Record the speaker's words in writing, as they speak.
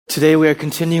Today we are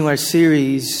continuing our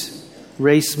series,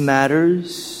 Race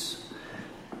Matters.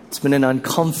 It's been an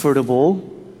uncomfortable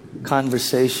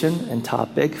conversation and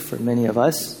topic for many of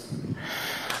us.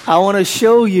 I want to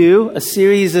show you a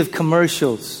series of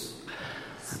commercials.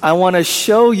 That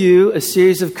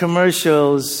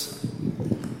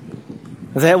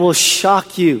will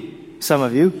shock you, some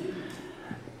of you.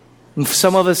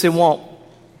 Some of us it won't.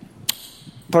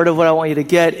 Part of what I want you to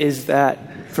get is that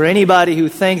for anybody who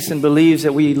thinks and believes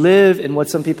that we live in what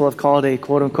some people have called a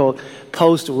quote-unquote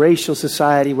post-racial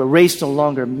society where race no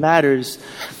longer matters,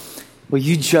 will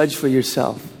you judge for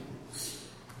yourself?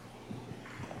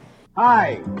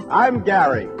 Hi, I'm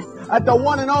Gary at the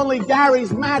one and only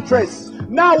Gary's Mattress.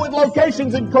 Now with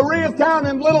locations in Koreatown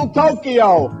and Little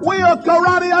Tokyo. We are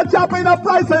karate are chopping up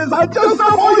prices just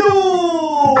for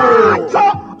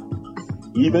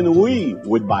you. Even we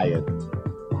would buy it.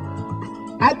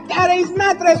 At Gary's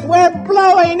Mattress, we're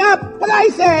blowing up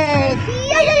prices!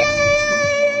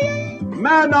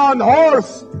 Man on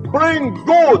horse, bring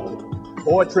good.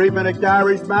 For treatment at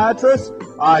Gary's Mattress,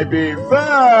 I'd be very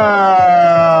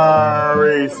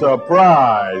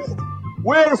surprised.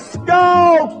 We're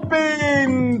scalping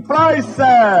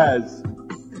prices.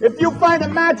 If you find a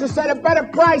mattress at a better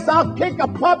price, I'll kick a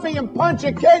puppy and punch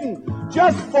a kitten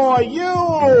just for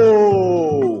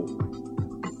you.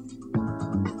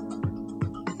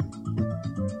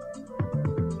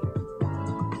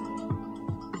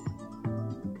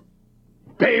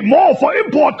 Pay more for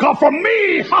import car from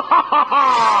me!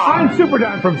 I'm Super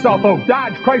Don from South Oak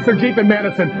Dodge, Chrysler, Jeep, and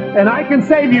Madison, and I can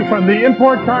save you from the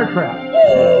import car trap.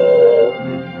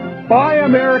 Buy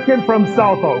American from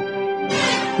South Oak.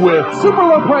 With super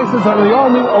low prices on the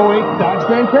all-new 08 Dodge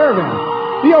Grand Caravan,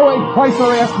 the 08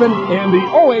 Chrysler Aspen, and the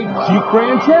 08 Jeep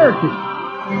Grand Cherokee.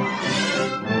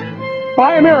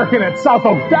 Buy American at South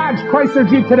Oak Dodge, Chrysler,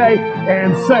 Jeep today,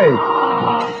 and save.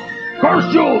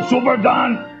 Curse you, Super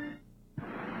Don!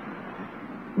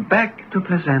 Back to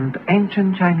present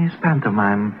ancient Chinese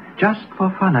pantomime, just for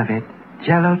fun of it,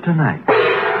 Jello Tonight.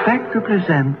 Back to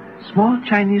present small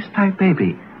Chinese type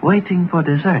baby waiting for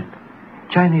dessert.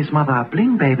 Chinese mother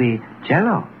Bling baby,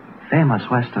 Jello, famous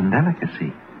Western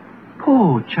delicacy.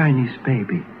 Poor Chinese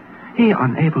baby. He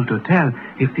unable to tell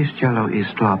if this Jello is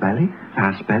strawberry,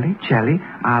 raspberry, cherry,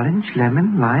 orange,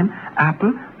 lemon, lime,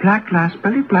 apple, black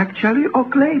raspberry, black cherry, or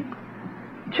grape.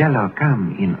 Jello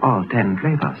come in all 10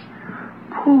 flavors.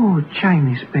 Poor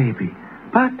Chinese baby.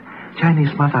 But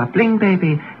Chinese mother Bling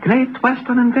baby, great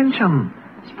Western invention.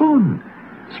 Spoon.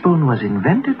 Spoon was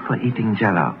invented for eating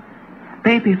Jello.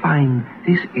 Baby find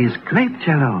this is grape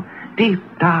Jello. Deep,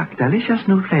 dark, delicious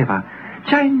new flavor.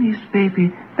 Chinese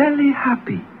baby very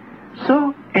happy.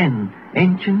 So end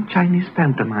ancient Chinese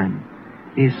pantomime.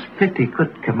 Is pretty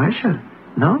good commercial,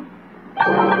 no?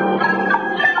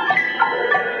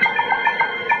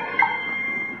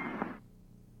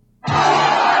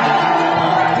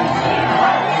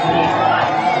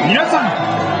 皆さん、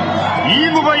e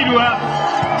モバイルは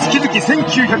月々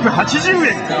1980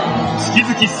円、月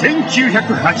々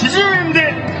1980円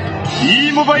で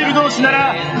e モバイル同士な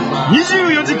ら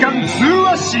24時間通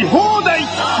話し放題。 e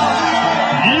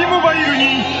モバイル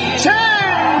にチェ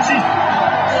ンジ。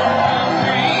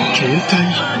携帯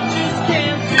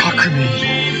革命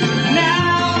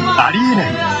ありえな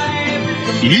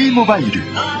い e モバイル。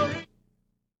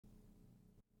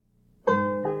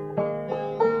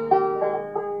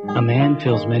A man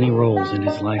fills many roles in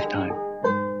his lifetime.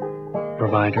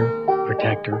 Provider,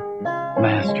 protector,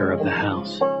 master of the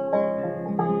house.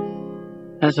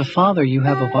 As a father, you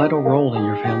have a vital role in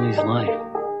your family's life.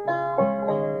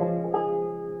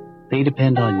 They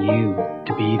depend on you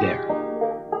to be there.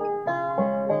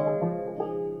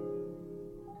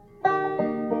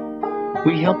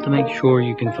 We help to make sure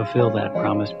you can fulfill that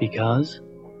promise because,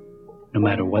 no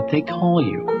matter what they call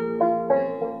you,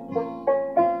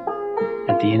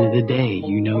 at the end of the day,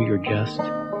 you know you're just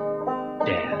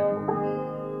Dad.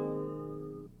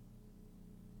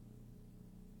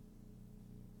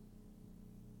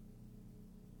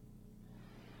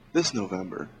 This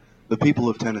November, the people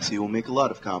of Tennessee will make a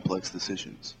lot of complex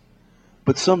decisions.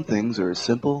 But some things are as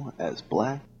simple as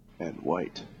black and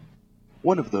white.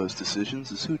 One of those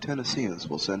decisions is who Tennesseans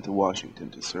will send to Washington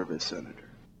to serve as senator.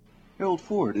 Harold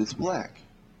Ford is black.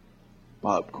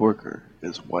 Bob Corker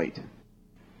is white.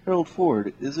 Harold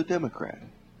Ford is a Democrat.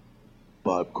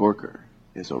 Bob Corker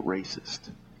is a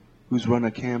racist who's run a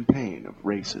campaign of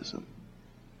racism.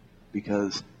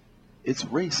 Because it's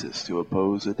racist to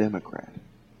oppose a Democrat.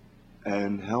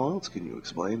 And how else can you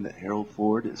explain that Harold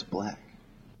Ford is black?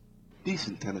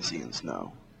 Decent Tennesseans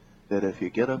know that if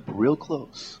you get up real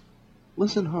close,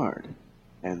 listen hard,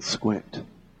 and squint,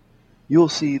 you'll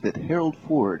see that Harold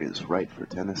Ford is right for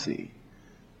Tennessee.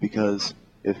 Because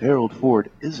if Harold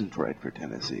Ford isn't right for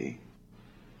Tennessee,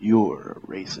 you're a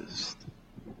racist.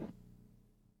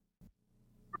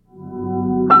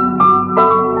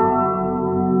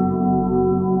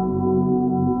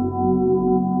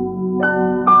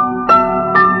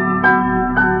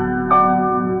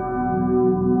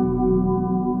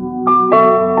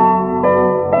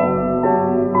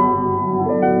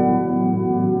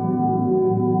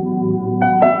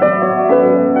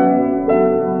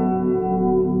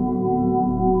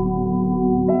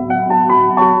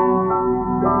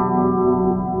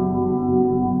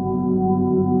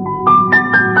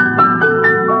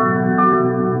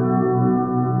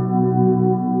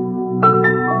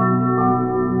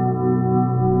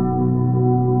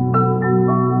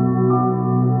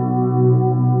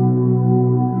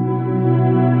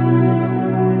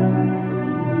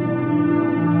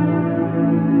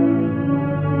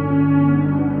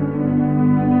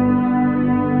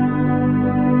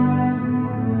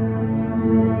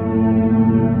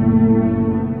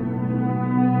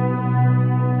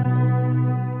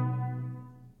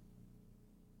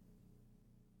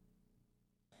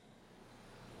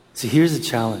 So here's the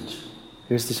challenge.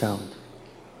 Here's the challenge.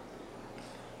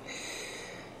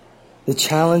 The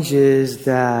challenge is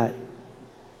that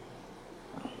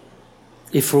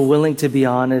if we're willing to be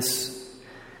honest,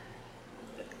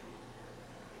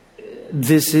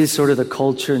 this is sort of the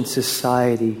culture and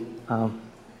society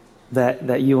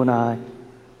that you and I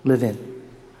live in.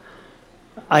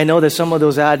 I know that some of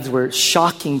those ads were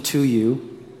shocking to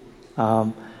you,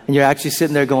 and you're actually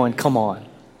sitting there going, come on.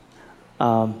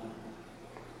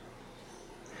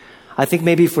 I think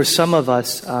maybe for some of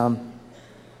us, the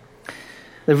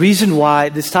reason why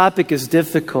this topic is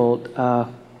difficult,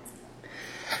 and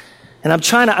I'm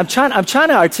trying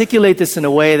to articulate this in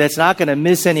a way that's not going to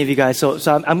miss any of you guys. So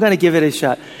I'm going to give it a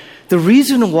shot. The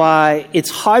reason why it's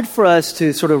hard for us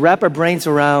to sort of wrap our brains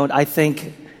around, I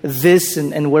think, this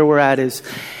and where we're at is,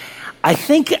 I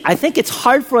think it's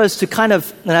hard for us to kind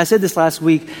of, and I said this last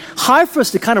week, hard for us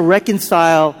to kind of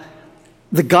reconcile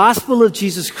the gospel of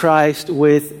Jesus Christ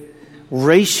with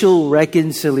racial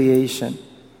reconciliation.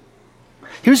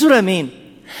 Here's what I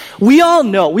mean. We all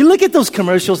know, we look at those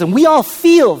commercials and we all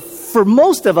feel, for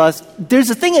most of us, there's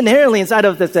a thing inherently inside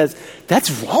of us that says,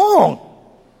 that's wrong.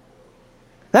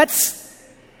 That's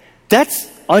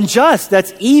unjust,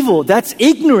 that's evil, that's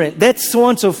ignorant, that's so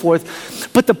on and so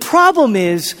forth. But the problem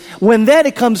is, when then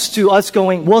it comes to us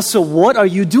going, well, so what are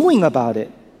you doing about it?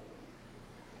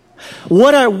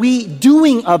 What are we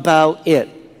doing about it?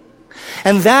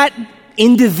 And that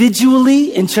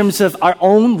individually, in terms of our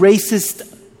own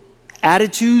racist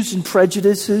attitudes and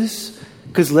prejudices,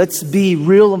 because let's be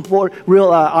real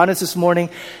honest this morning,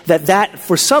 that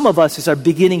for some of us is our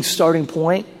beginning starting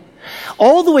point,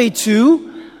 all the way to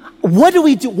what do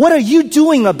we do? What are you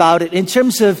doing about it in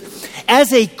terms of,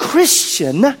 as a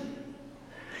Christian,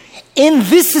 in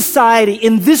this society,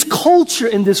 in this culture,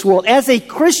 in this world, as a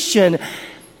Christian,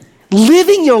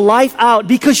 living your life out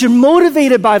because you're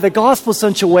motivated by the gospel in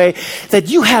such a way that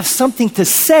you have something to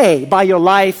say by your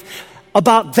life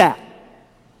about that.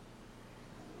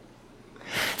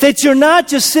 That you're not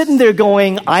just sitting there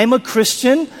going, I'm a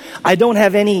Christian, I don't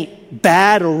have any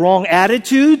bad or wrong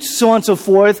attitudes, so on and so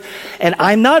forth, and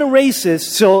I'm not a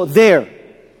racist, so there.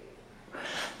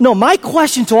 No, my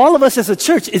question to all of us as a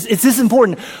church is this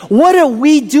important. What are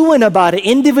we doing about it,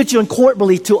 individually and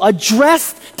corporately, to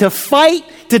address, to fight,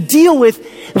 to deal with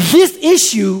this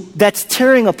issue that's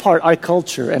tearing apart our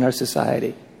culture and our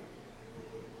society?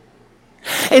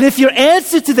 And if your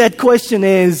answer to that question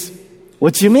is,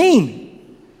 what do you mean?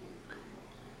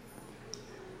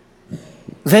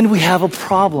 Then we have a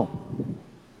problem.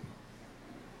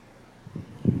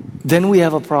 Then we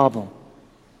have a problem.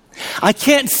 I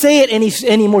can't say it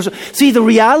any more. See, the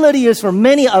reality is for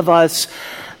many of us,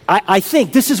 I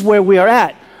think this is where we are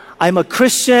at. I'm a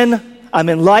Christian. I'm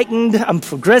enlightened. I'm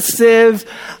progressive.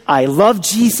 I love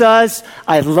Jesus.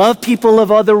 I love people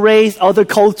of other race, other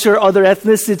culture, other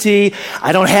ethnicity.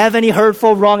 I don't have any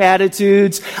hurtful, wrong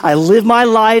attitudes. I live my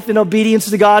life in obedience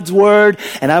to God's word.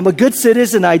 And I'm a good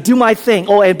citizen. I do my thing.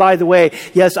 Oh, and by the way,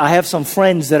 yes, I have some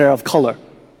friends that are of color.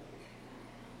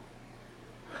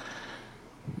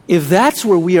 If that's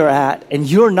where we are at, and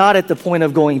you're not at the point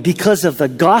of going, because of the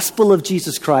gospel of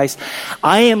Jesus Christ,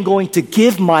 I am going to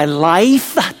give my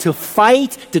life to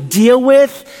fight, to deal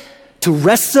with, to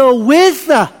wrestle with,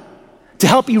 to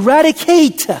help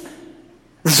eradicate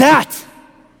that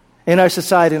in our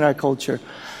society, in our culture,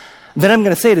 then I'm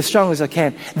going to say it as strongly as I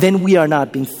can, then we are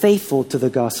not being faithful to the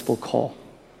gospel call.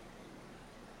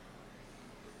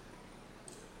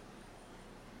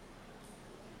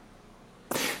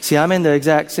 See, I'm in the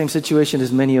exact same situation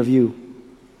as many of you.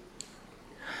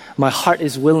 My heart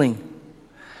is willing,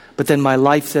 but then my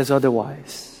life says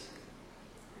otherwise.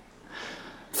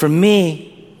 For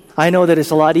me, I know that it's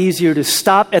a lot easier to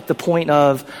stop at the point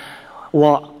of,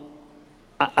 well,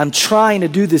 I'm trying to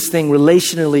do this thing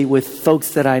relationally with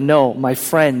folks that I know, my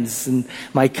friends and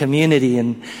my community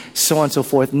and so on and so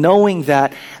forth, knowing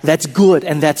that that's good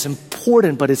and that's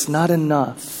important, but it's not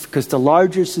enough because the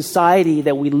larger society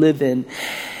that we live in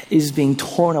is being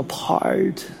torn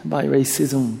apart by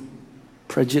racism,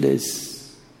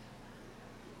 prejudice.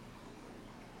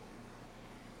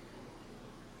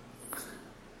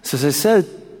 So as I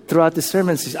said throughout the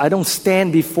sermons, I don't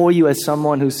stand before you as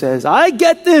someone who says, I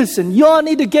get this and y'all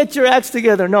need to get your acts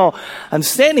together. No, I'm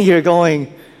standing here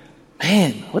going,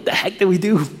 man, what the heck did we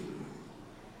do?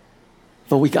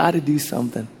 But we got to do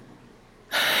something.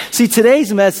 See,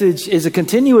 today's message is a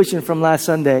continuation from last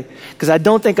Sunday because I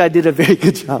don't think I did a very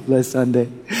good job last Sunday.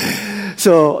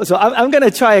 So I'm going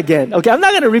to try again. Okay, I'm not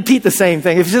going to repeat the same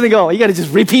thing. If you're going to go, you got to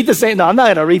just repeat the same. No, I'm not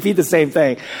going to repeat the same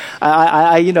thing.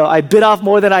 I bit off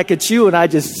more than I could chew, and I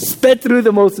just sped through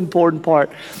the most important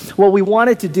part. What we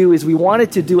wanted to do is we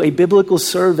wanted to do a biblical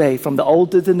survey from the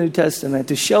Old to the New Testament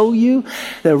to show you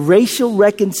that racial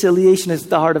reconciliation is at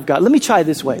the heart of God. Let me try it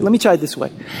this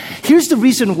way. Here's the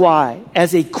reason why,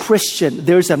 as a Christian,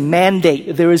 there's a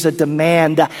mandate, there is a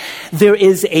demand, there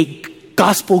is a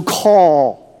gospel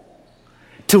call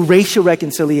to racial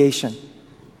reconciliation.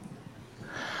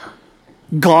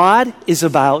 God is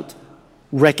about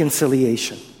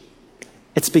reconciliation.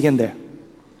 Let's begin there.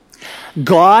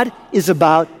 God is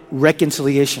about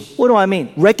reconciliation. What do I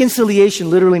mean? Reconciliation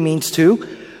literally means to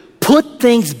put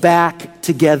things back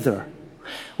together.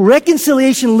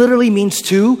 Reconciliation literally means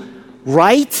to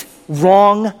right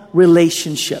wrong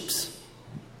relationships.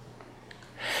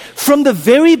 From the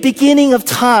very beginning of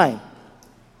time,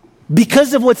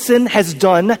 because of what sin has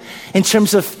done in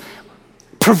terms of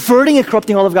perverting and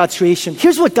corrupting all of God's creation,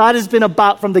 here's what God has been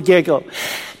about from the get-go.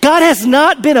 God has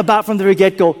not been about from the very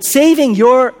get-go saving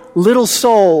your little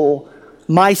soul,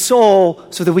 my soul,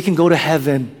 so that we can go to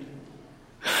heaven.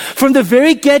 From the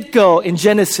very get-go in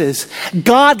Genesis,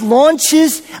 God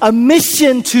launches a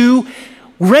mission to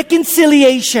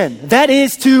reconciliation. That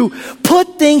is to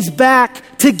put things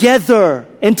back together.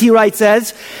 N.T. Wright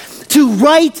says, to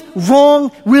right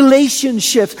wrong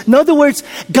relationships. In other words,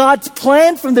 God's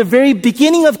plan from the very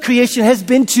beginning of creation has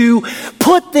been to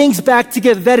put things back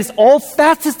together. That is all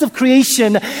facets of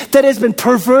creation that has been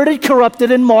perverted,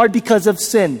 corrupted, and marred because of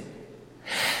sin.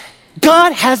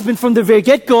 God has been from the very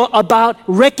get-go about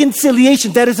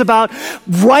reconciliation. That is about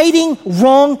righting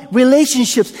wrong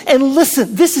relationships. And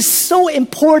listen, this is so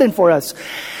important for us.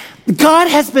 God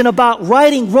has been about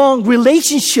righting wrong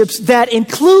relationships that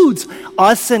includes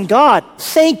us and God.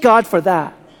 Thank God for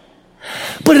that.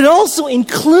 But it also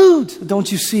includes, don't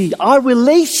you see, our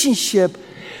relationship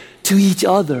to each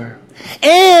other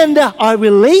and our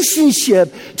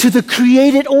relationship to the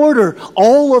created order,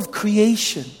 all of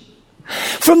creation.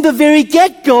 From the very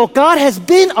get-go, God has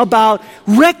been about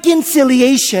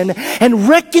reconciliation, and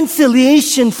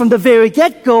reconciliation from the very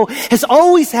get-go has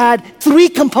always had three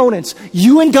components: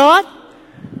 you and God,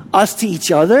 us to each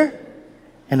other,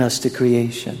 and us to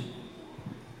creation.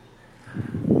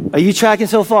 Are you tracking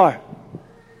so far?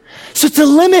 So to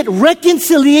limit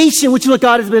reconciliation, which is what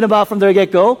God has been about from the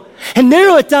get-go, and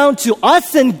narrow it down to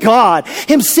us and God,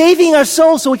 Him saving our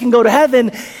souls so we can go to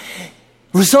heaven,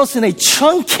 results in a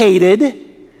truncated,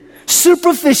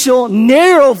 superficial,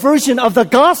 narrow version of the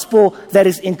gospel that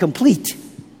is incomplete.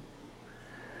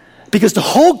 Because the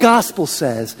whole gospel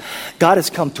says God has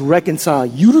come to reconcile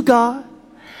you to God,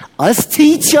 us to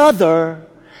each other,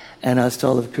 and us to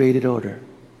all of created order.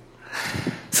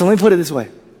 So let me put it this way.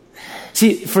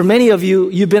 See, for many of you,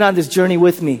 you've been on this journey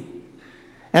with me.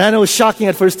 And I know it's shocking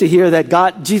at first to hear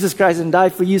that Jesus Christ didn't die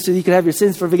for you so you could have your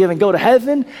sins forgiven and go to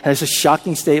heaven. And it's a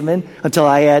shocking statement until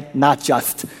I add, not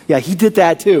just. Yeah, He did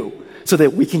that too, so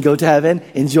that we can go to heaven,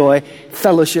 enjoy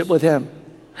fellowship with Him.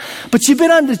 But you've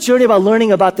been on this journey about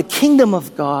learning about the kingdom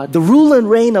of God, the rule and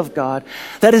reign of God.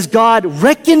 That is God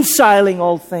reconciling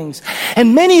all things.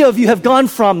 And many of you have gone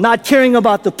from not caring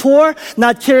about the poor,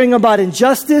 not caring about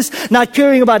injustice, not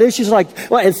caring about issues like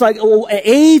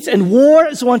AIDS and war,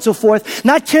 and so on and so forth,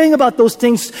 not caring about those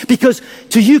things because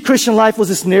to you Christian life was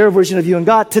this narrow version of you and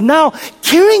God, to now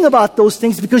caring about those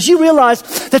things because you realize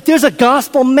that there's a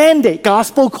gospel mandate,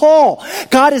 gospel call.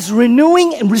 God is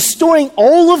renewing and restoring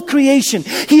all of creation.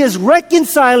 He is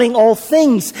reconciling all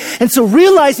things. And so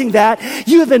realizing that,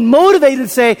 you have been motivated to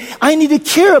say, I need to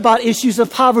care about issues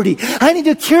of poverty. I need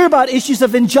to care about issues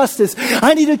of injustice.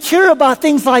 I need to care about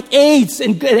things like AIDS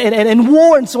and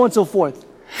war and so on and so forth.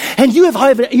 And you have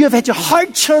had your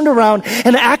heart turned around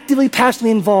and actively,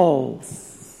 passionately involved.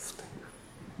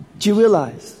 Do you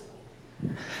realize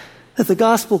that the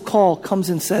gospel call comes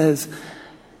and says,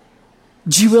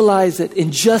 do you realize that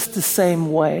in just the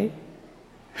same way,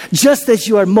 just as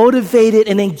you are motivated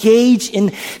and engaged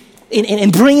in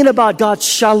bringing about God's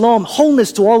shalom,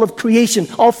 wholeness to all of creation,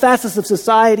 all facets of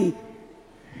society,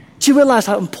 do you realize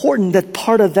how important that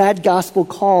part of that gospel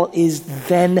call is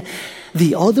then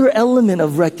the other element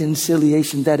of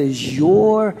reconciliation, that is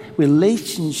your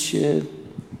relationship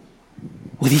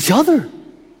with each other?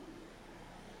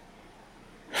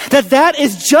 That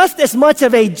is just as much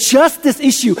of a justice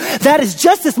issue. That is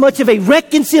just as much of a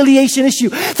reconciliation issue.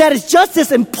 That is just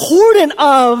as important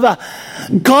of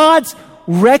God's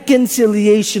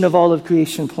reconciliation of all of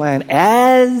creation plan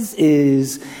as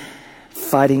is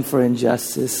fighting for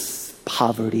injustice,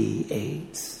 poverty,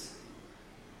 AIDS.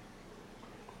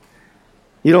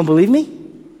 You don't believe me?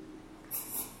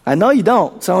 I know you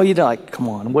don't. Some of you are like, come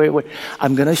on, where?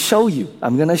 I'm going to show you.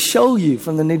 I'm going to show you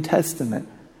from the New Testament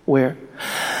where.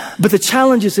 But the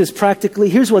challenge is this practically.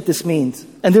 Here's what this means.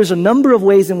 And there's a number of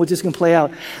ways in which this can play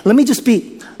out. Let me just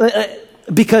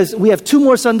because we have 2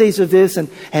 more Sundays of this,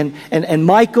 and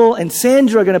Michael and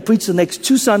Sandra are going to preach the next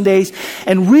 2 Sundays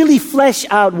and really flesh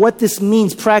out what this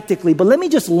means practically. But let me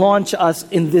just launch us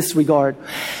in this regard.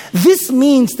 This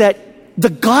means that the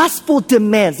gospel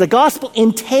demands, the gospel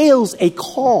entails a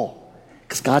call,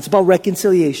 because God's about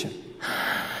reconciliation,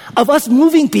 of us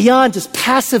moving beyond just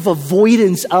passive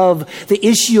avoidance of the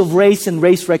issue of race and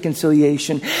race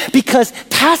reconciliation. Because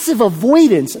passive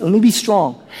avoidance, let me be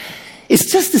strong,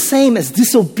 it's just the same as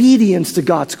disobedience to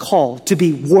God's call to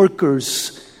be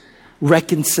workers,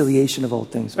 reconciliation of all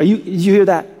things. You hear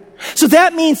that? So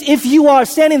that means if you are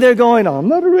standing there going, I'm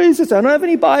not a racist, I don't have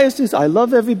any biases, I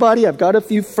love everybody, I've got a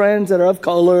few friends that are of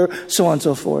color, so on and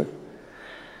so forth.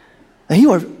 And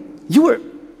you are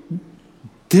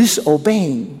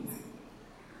disobeying,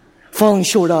 falling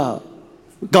short of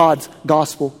God's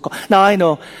gospel. Now I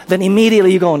know, then immediately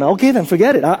you're going, okay, then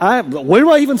forget it. Where do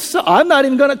I even start? I'm not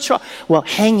even going to try. Well,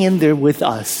 hang in there with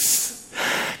us,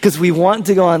 because we want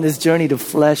to go on this journey to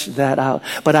flesh that out.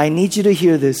 But I need you to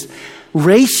hear this.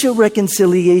 Racial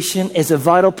reconciliation is a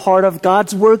vital part of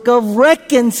God's work of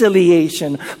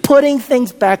reconciliation, putting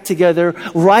things back together,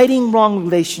 righting wrong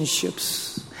relationships.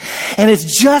 And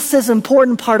it's just as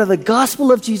important part of the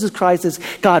gospel of Jesus Christ as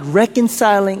God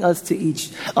reconciling us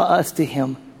to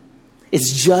Him.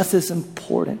 It's just as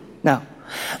important. Now,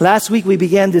 last week we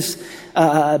began this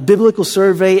biblical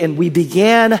survey, and we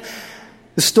began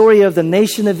the story of the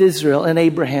nation of Israel and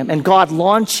Abraham, and God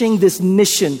launching this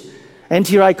mission.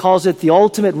 NTRI calls it the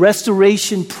ultimate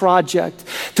restoration project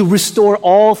to restore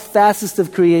all facets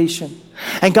of creation.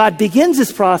 And God begins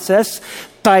this process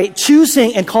by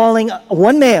choosing and calling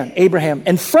one man, Abraham,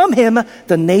 and from him,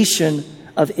 the nation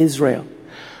of Israel.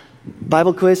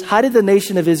 Bible quiz, how did the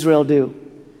nation of Israel do?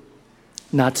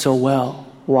 Not so well.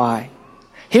 Why?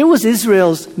 Here was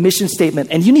Israel's mission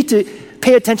statement, and you need to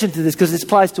pay attention to this because this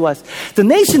applies to us. The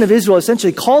nation of Israel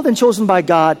essentially called and chosen by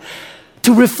God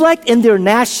to reflect in their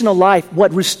national life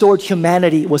what restored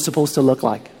humanity was supposed to look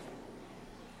like.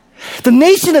 The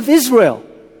nation of Israel,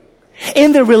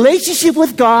 in their relationship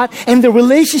with God and their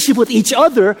relationship with each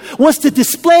other, was to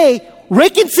display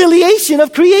reconciliation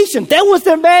of creation. That was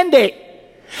their mandate.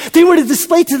 They were to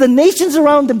display to the nations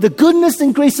around them the goodness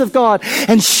and grace of God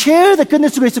and share the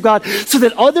goodness and grace of God so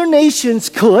that other nations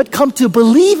could come to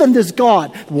believe in this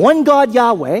God, one God,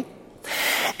 Yahweh,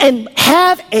 and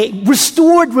have a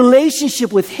restored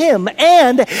relationship with Him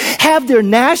and have their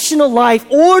national life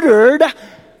ordered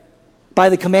by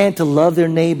the command to love their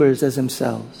neighbors as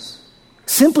themselves.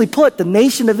 Simply put, the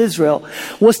nation of Israel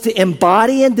was to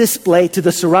embody and display to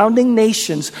the surrounding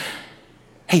nations,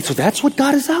 hey, so that's what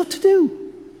God is out to do.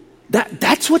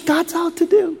 That's what God's out to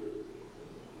do.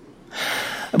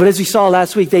 But as we saw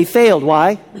last week, they failed.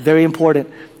 Why? Very important.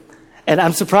 And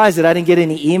I'm surprised that I didn't get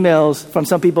any emails from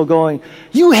some people going,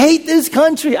 you hate this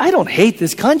country. I don't hate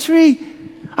this country.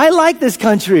 I like this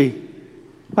country.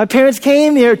 My parents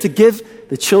came here to give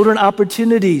the children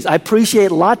opportunities. I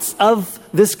appreciate lots of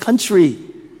this country.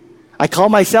 I call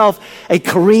myself a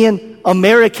Korean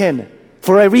American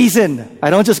for a reason. I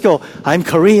don't just go, I'm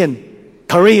Korean.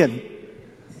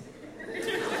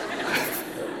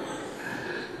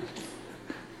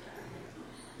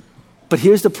 But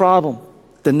here's the problem.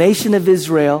 The nation of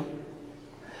Israel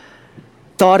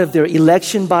thought of their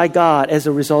election by God as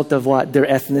a result of what? Their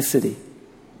ethnicity.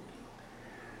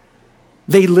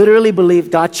 They literally believe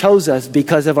God chose us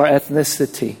because of our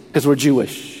ethnicity, because we're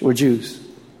Jewish, we're Jews.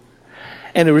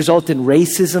 And it resulted in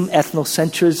racism,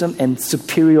 ethnocentrism, and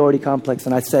superiority complex.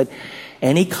 And I said,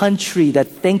 any country that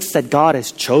thinks that God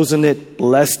has chosen it,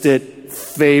 blessed it,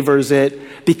 favors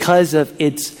it because of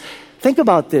its... Think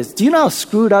about this. Do you know how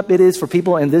screwed up it is for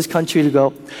people in this country to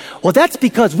go, well, that's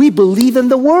because we believe in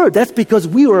the Word. That's because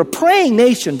we were a praying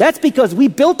nation. That's because we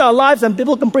built our lives on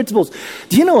biblical principles.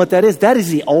 Do you know what that is? That is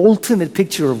the ultimate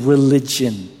picture of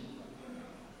religion.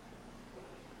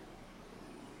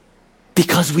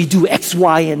 Because we do X,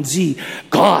 Y, and Z,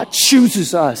 God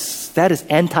chooses us. That is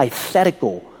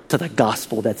antithetical to the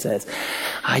gospel that says,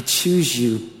 I choose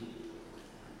you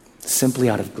simply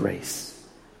out of grace.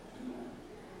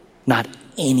 Not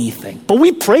anything. But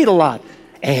we prayed a lot.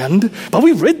 But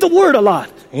we read the Word a lot.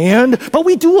 But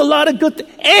we do a lot of good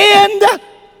things.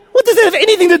 What does that have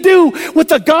anything to do with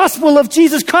the gospel of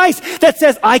Jesus Christ that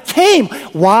says, I came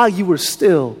while you were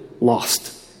still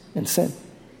lost in sin?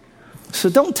 So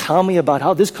don't tell me about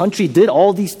how this country did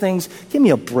all these things. Give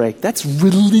me a break. That's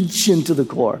religion to the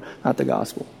core, not the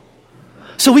gospel.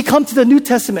 So we come to the New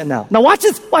Testament now. Now watch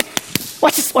this. Watch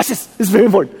this. This is very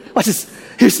important. Watch this.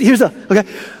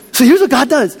 So here's what God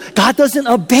does. God doesn't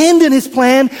abandon his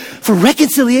plan for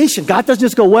reconciliation. God doesn't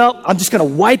just go, well, I'm just going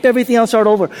to wipe everything out and start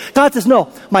over. God says,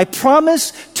 no, my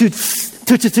promise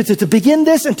to begin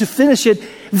this and to finish it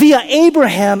via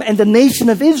Abraham and the nation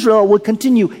of Israel will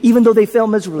continue even though they fail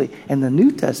miserably. And the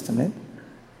New Testament,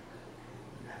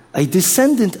 a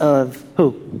descendant of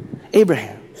who?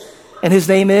 Abraham. And his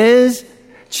name is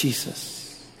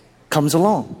Jesus. Comes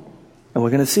along. And we're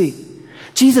going to see.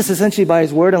 Jesus essentially by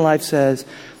his word and life says,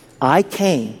 I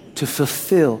came to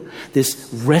fulfill this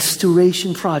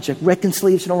restoration project,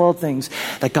 reconciliation of all things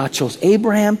that God chose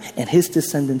Abraham and his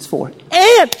descendants for.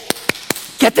 And,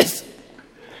 get this,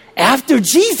 after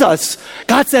Jesus,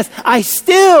 God says, I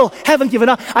still haven't given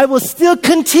up. I will still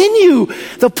continue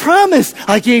the promise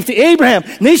I gave to Abraham,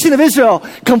 nation of Israel,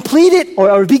 completed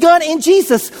or begun in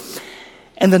Jesus.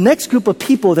 And the next group of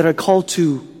people that are called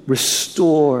to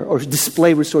restore or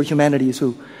restore humanity is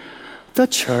who? The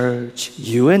church,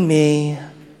 you and me,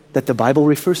 that the Bible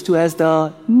refers to as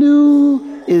the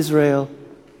New Israel.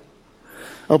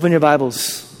 Open your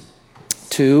Bibles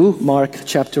to Mark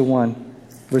chapter 1,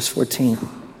 verse 14.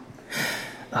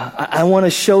 I want to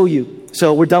show you.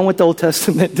 So we're done with the Old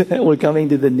Testament. We're coming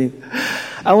to the New.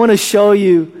 I want to show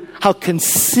you how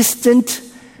consistent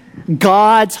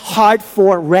God's heart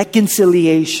for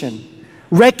reconciliation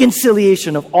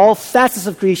of all facets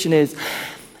of creation is.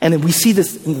 And we see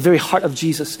this in the very heart of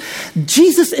Jesus.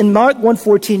 Jesus in Mark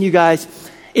 1:14, you guys,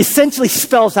 essentially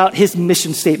spells out his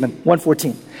mission statement,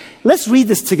 1:14. Let's read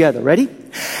this together. Ready?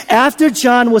 After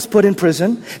John was put in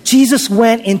prison, Jesus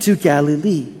went into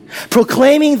Galilee,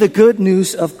 proclaiming the good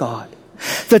news of God.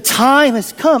 The time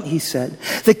has come, he said.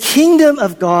 The kingdom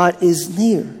of God is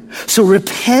near. So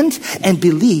repent and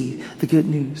believe the good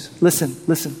news. Listen.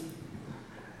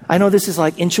 I know this is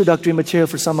like introductory material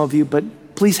for some of you, but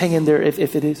please hang in there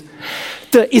if it is.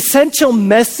 The essential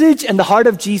message and the heart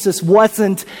of Jesus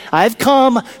wasn't, I've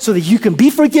come so that you can be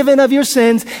forgiven of your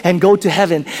sins and go to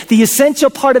heaven. The essential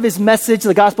part of his message,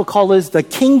 the gospel call is, the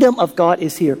kingdom of God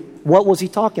is here. What was he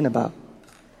talking about?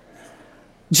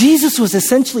 Jesus was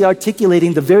essentially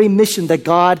articulating the very mission that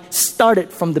God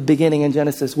started from the beginning in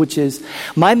Genesis, which is,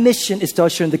 my mission is to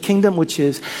usher in the kingdom, which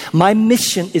is, my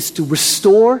mission is to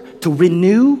restore, to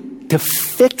renew, to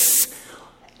fix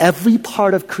every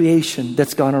part of creation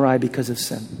that's gone awry because of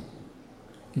sin.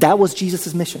 That was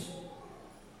Jesus' mission.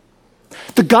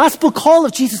 The gospel call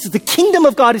of Jesus is the kingdom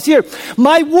of God is here.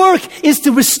 My work is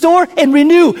to restore and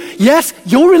renew. Yes,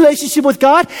 your relationship with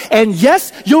God. And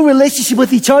yes, your relationship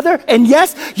with each other. And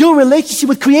yes, your relationship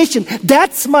with creation.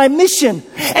 That's my mission.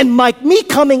 And me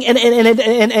coming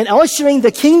and ushering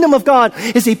the kingdom of God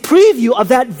is a preview of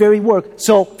that very work.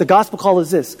 So the gospel call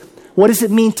is this. What does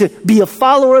it mean to be a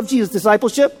follower of Jesus?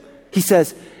 Discipleship? He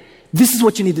says, this is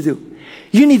what you need to do.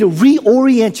 You need to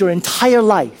reorient your entire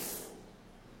life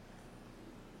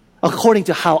according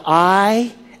to how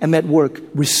I am at work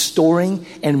restoring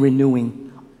and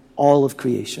renewing all of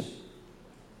creation.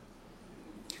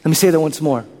 Let me say that once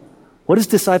more. What is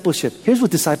discipleship? Here's what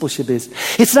discipleship is.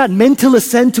 It's not mental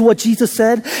assent to what Jesus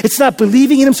said. It's not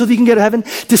believing in him so that you can get to heaven.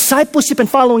 Discipleship and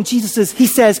following Jesus is, he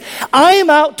says, I am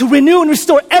out to renew and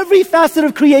restore every facet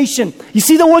of creation. You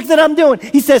see the work that I'm doing?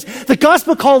 He says, the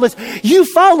gospel call is, you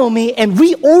follow me and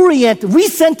reorient,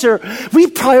 recenter,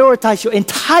 reprioritize your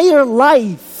entire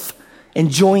life and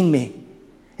join me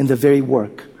in the very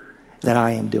work that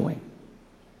I am doing.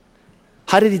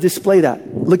 How did he display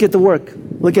that? Look at the work.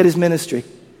 Look at his ministry.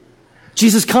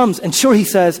 Jesus comes and sure, he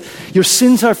says, your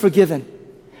sins are forgiven.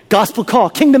 Gospel call.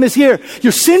 Kingdom is here.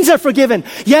 Your sins are forgiven.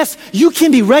 Yes, you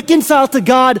can be reconciled to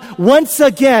God once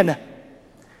again.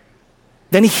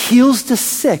 Then he heals the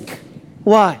sick.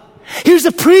 Why? Here's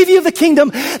a preview of the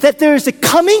kingdom that there is a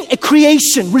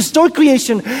creation, restored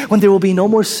creation, when there will be no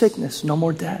more sickness, no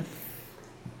more death.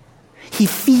 He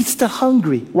feeds the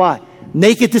hungry. Why?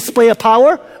 Naked display of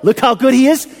power. Look how good he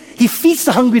is. He feeds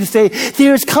the hungry to say,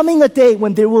 there is coming a day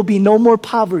when there will be no more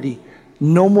poverty,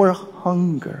 no more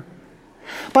hunger.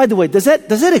 By the way, does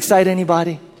that excite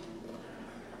anybody?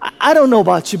 I don't know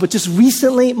about you, but just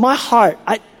recently, my heart,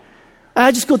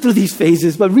 I just go through these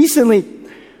phases, but recently,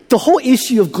 the whole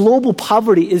issue of global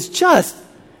poverty is just,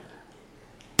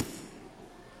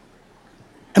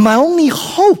 and my only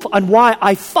hope on why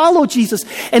I follow Jesus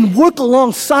and work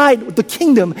alongside the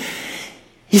kingdom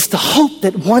is the hope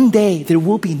that one day there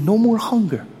will be no more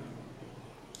hunger.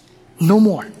 No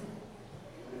more.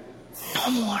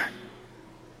 No more.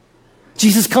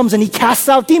 Jesus comes and he casts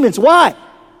out demons. Why?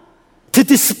 To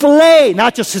display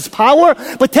not just his power,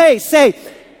 but to say,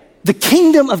 the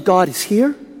kingdom of God is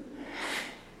here,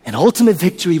 and ultimate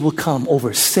victory will come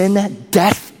over sin,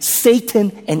 death,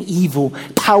 Satan, and evil,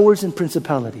 powers and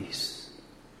principalities.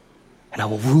 And I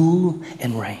will rule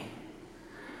and reign.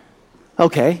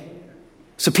 Okay.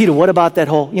 So Peter, what about that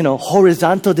whole,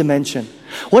 horizontal dimension?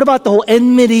 What about the whole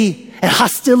enmity and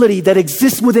hostility that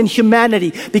exists within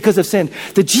humanity because of sin?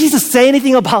 Did Jesus say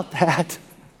anything about that?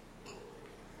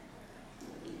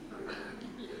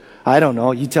 I don't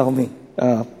know. You tell me.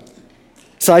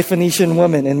 Syrophoenician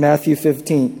woman in Matthew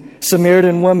 15.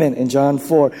 Samaritan woman in John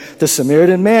 4. The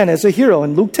Samaritan man as a hero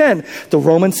in Luke 10. The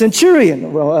Roman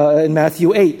centurion in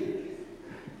Matthew 8.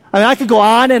 I mean, I could go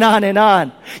on and on and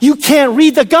on. You can't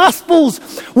read the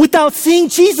Gospels without seeing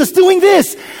Jesus doing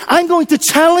this. I'm going to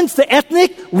challenge the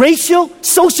ethnic, racial,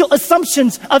 social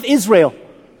assumptions of Israel.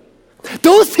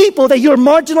 Those people that you're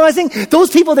marginalizing,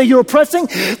 those people that you're oppressing,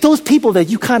 those people that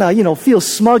you kind of, feel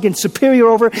smug and superior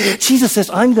over, Jesus says,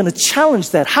 I'm going to challenge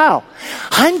that. How?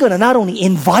 I'm going to not only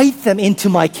invite them into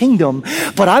my kingdom,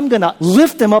 but I'm going to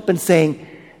lift them up and saying,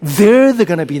 they're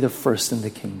going to be the first in the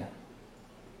kingdom.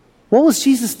 What was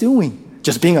Jesus doing?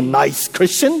 Just being a nice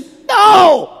Christian?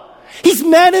 No! He's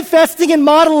manifesting and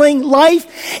modeling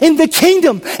life in the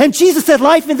kingdom. And Jesus said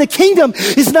life in the kingdom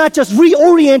is not just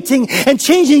reorienting and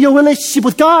changing your relationship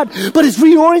with God, but it's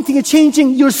reorienting and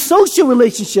changing your social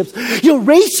relationships, your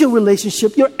racial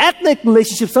relationship, your ethnic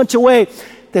relationships in such a way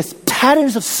that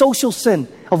patterns of social sin,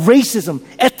 of racism,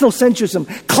 ethnocentrism,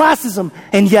 classism,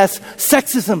 and yes,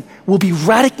 sexism will be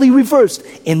radically reversed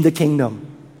in the kingdom.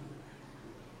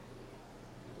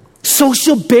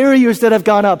 Social barriers that have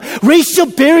gone up, racial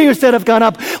barriers that have gone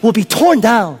up will be torn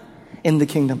down in the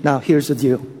kingdom. Now, here's the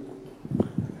deal.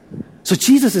 So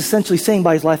Jesus is essentially saying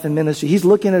by his life and ministry, he's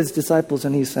looking at his disciples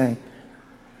and he's saying,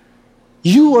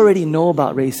 you already know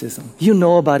about racism. You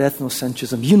know about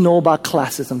ethnocentrism. You know about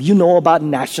classism. You know about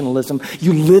nationalism.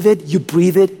 You live it, you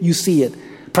breathe it, you see it.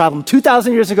 Problem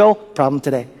 2,000 years ago, problem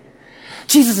today.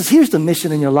 Jesus says, here's the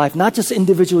mission in your life, not just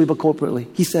individually, but corporately.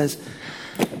 He says,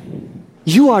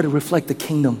 you are to reflect the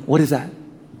kingdom. What is that?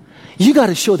 You got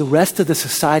to show the rest of the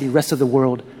society, rest of the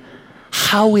world,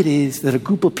 how it is that a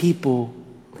group of people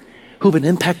who've been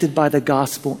impacted by the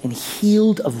gospel and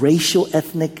healed of racial,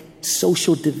 ethnic,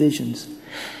 social divisions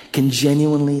can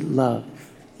genuinely love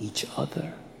each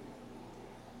other.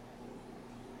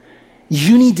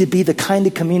 You need to be the kind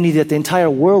of community that the entire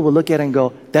world will look at and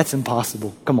go, that's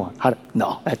impossible. Come on.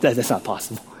 No, that's not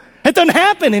possible. It doesn't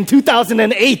happen in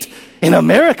 2008 in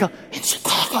America, in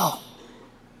Chicago.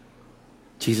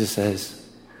 Jesus says,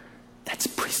 that's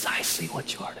precisely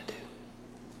what you are to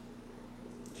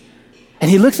do.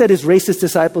 And he looks at his racist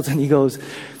disciples and he goes,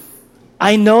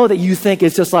 I know that you think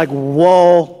it's just like,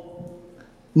 whoa,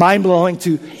 mind-blowing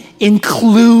to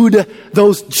include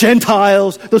those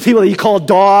Gentiles, those people that you call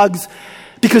dogs,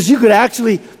 because you could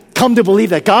actually come to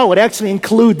believe that God would actually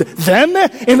include them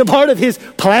in the part of his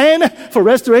plan for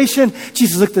restoration.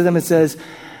 Jesus looked at them and says,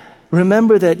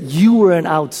 remember that you were an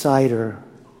outsider,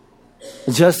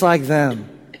 just like them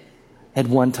at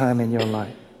one time in your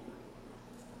life.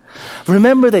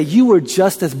 Remember that you were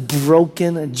just as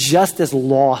broken, just as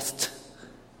lost.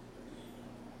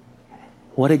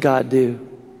 What did God do?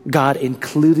 God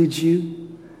included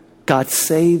you. God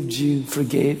saved you,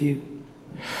 forgave you.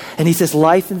 And he says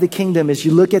life in the kingdom is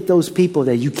you look at those people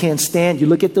that you can't stand, you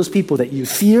look at those people that you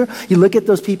fear, you look at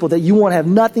those people that you want to have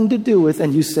nothing to do with,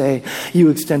 and you say, you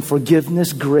extend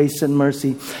forgiveness, grace, and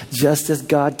mercy, just as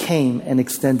God came and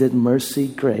extended mercy,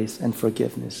 grace, and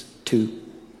forgiveness to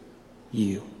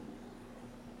you.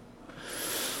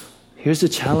 Here's the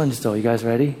challenge though. You guys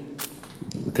ready?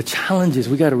 The challenge is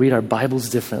we got to read our Bibles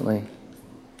differently.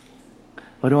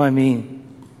 What do I mean?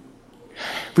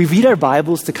 We read our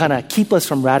Bibles to kind of keep us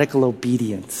from radical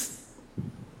obedience.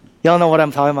 Y'all know what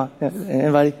I'm talking about?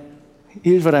 Anybody?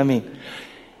 Here's what I mean.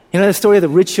 You know the story of the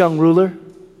rich young ruler?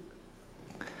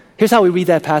 Here's how we read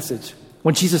that passage.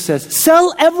 When Jesus says,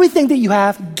 sell everything that you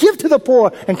have, give to the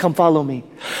poor, and come follow me.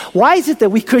 Why is it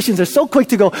that we Christians are so quick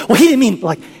to go, well, he didn't mean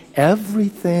like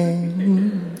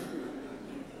everything.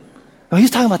 No, he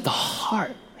was talking about the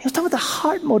heart. He was talking about the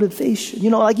heart motivation. You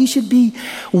know, like you should be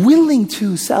willing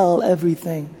to sell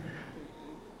everything.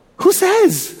 Who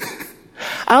says?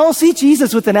 I don't see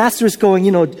Jesus with an asterisk going,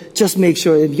 you know, just make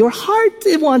sure in your heart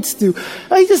it wants to.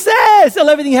 He just says, sell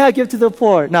everything you have, give to the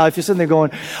poor. Now, if you're sitting there going,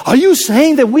 are you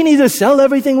saying that we need to sell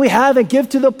everything we have and give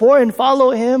to the poor and follow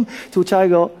him? To which I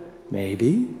go,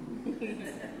 maybe.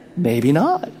 Maybe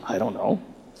not. I don't know.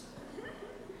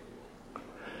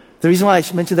 The reason why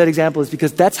I mentioned that example is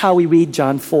because that's how we read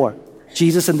John 4.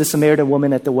 Jesus and the Samaritan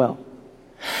woman at the well.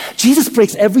 Jesus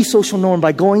breaks every social norm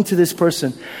by going to this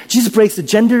person. Jesus breaks the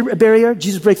gender barrier.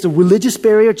 Jesus breaks the religious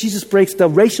barrier. Jesus breaks the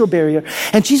racial barrier.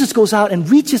 And Jesus goes out and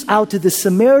reaches out to the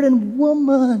Samaritan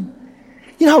woman.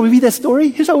 You know how we read that story?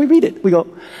 Here's how we read it. We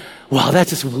go, wow, that's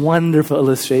just a wonderful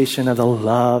illustration of the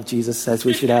love Jesus says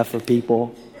we should have for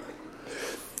people.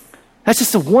 That's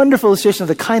just a wonderful illustration of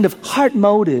the kind of heart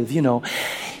motive, you know.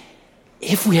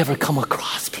 If we ever come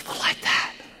across people like that.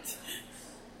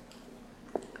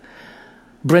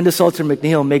 Brenda Salter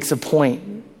McNeil makes a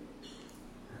point.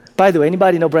 By the way,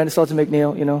 anybody know Brenda Salter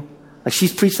McNeil? You know, like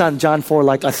she's preached on John 4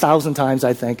 like 1,000 times,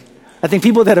 I think. I think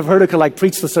people that have heard her could like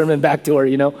preach the sermon back to her,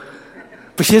 you know.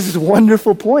 But she has this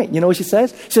wonderful point. You know what she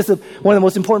says? She says that one of the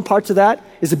most important parts of that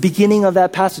is the beginning of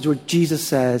that passage where Jesus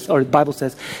says, or the Bible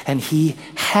says, and he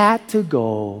had to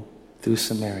go through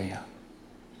Samaria.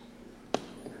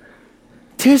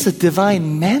 There's a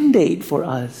divine mandate for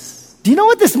us. Do you know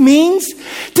what this means?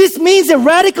 This means a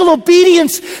radical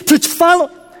obedience to follow.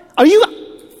 Are you?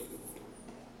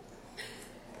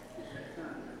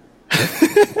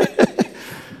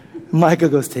 Michael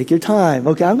goes, take your time.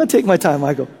 Okay, I'm going to take my time,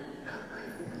 Michael.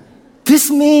 This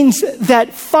means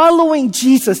that following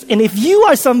Jesus, and if you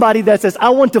are somebody that says, I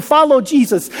want to follow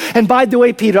Jesus, and by the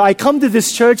way, Peter, I come to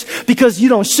this church because you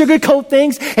don't sugarcoat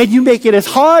things and you make it as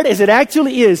hard as it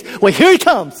actually is. Well, here it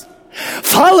comes.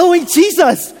 Following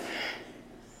Jesus.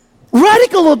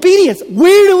 Radical obedience.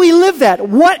 Where do we live that?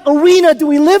 What arena do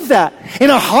we live that? In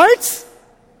our hearts?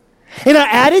 In our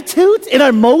attitudes? In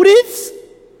our motives?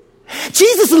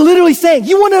 Jesus is literally saying,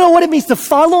 you want to know what it means to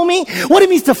follow me? What it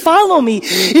means to follow me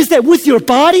is that with your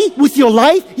body, with your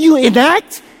life, you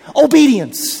enact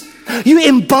obedience. You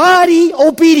embody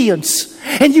obedience.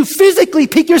 And you physically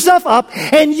pick yourself up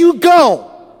and you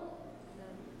go.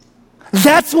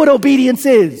 That's what obedience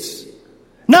is.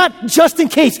 Not just in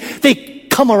case they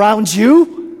come around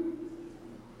you.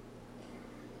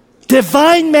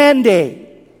 Divine mandate.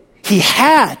 He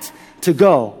had to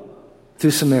go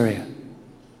through Samaria.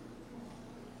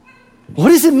 What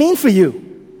does it mean for you?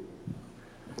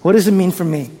 What does it mean for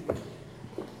me?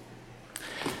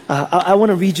 I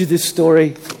want to read you this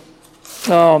story.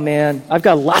 Oh man, I've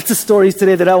got lots of stories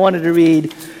today that I wanted to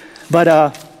read, but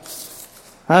I'm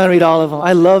going to read all of them.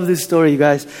 I love this story, you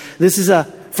guys. This is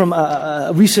from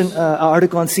a recent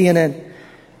article on CNN.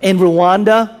 In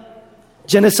Rwanda,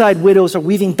 genocide widows are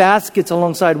weaving baskets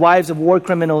alongside wives of war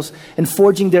criminals and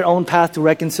forging their own path to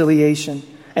reconciliation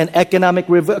and economic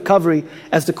recovery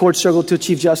as the courts struggle to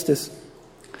achieve justice.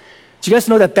 Do you guys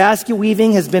know that basket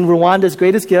weaving has been Rwanda's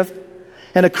greatest gift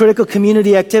and a critical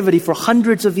community activity for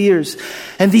hundreds of years?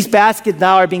 And these baskets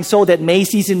now are being sold at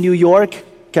Macy's in New York,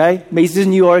 okay? Macy's in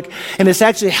New York. And it's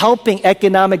actually helping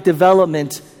economic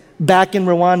development back in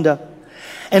Rwanda.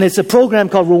 And it's a program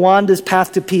called Rwanda's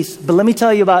Path to Peace. But let me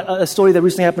tell you about a story that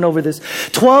recently happened over this.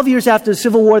 12 years after the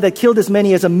civil war that killed as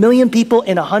many as 1 million people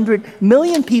in 100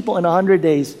 million people in 100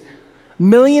 days. 1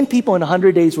 million people in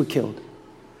 100 days were killed.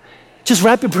 Just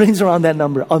wrap your brains around that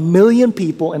number. 1 million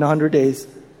people in 100 days.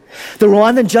 The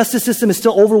Rwandan justice system is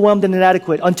still overwhelmed and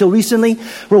inadequate. Until recently,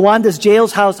 Rwanda's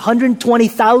jails housed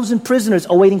 120,000 prisoners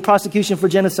awaiting prosecution for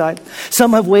genocide.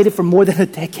 Some have waited for more than a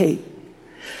decade.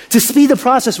 To speed the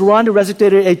process, Rwanda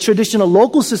resurrected a traditional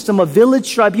local system of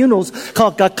village tribunals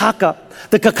called Gakaka.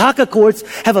 The Kakaka courts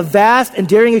have a vast and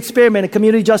daring experiment in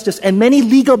community justice, and many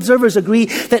legal observers agree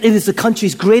that it is the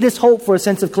country's greatest hope for a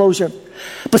sense of closure.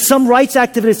 But some rights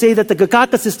activists say that the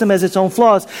Kakaka system has its own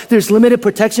flaws. There's limited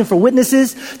protection for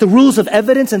witnesses. The rules of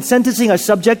evidence and sentencing are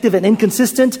subjective and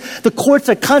inconsistent. The courts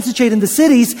are concentrated in the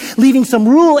cities, leaving some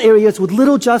rural areas with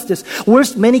little justice.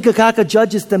 Worse, many Kakaka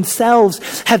judges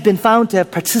themselves have been found to have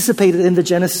participated in the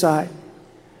genocide.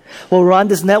 Well,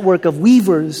 Rwanda's network of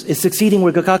weavers is succeeding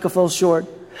where Kakaka fell short.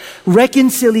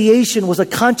 Reconciliation was a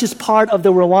conscious part of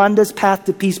the Rwanda's Path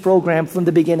to Peace program from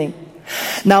the beginning.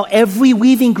 Now, every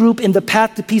weaving group in the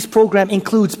Path to Peace program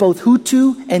includes both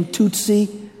Hutu and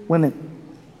Tutsi women.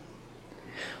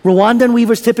 Rwandan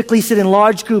weavers typically sit in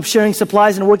large groups, sharing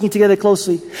supplies and working together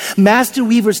closely. Master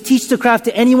weavers teach the craft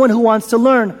to anyone who wants to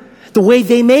learn. The way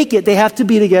they make it, they have to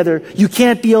be together. You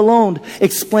can't be alone,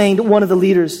 explained one of the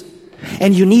leaders.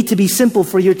 And you need to be simple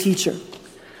for your teacher.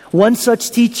 One such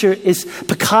teacher is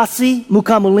Pakasi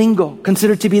Mukamulingo,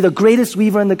 considered to be the greatest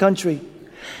weaver in the country.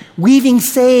 Weaving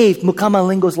saved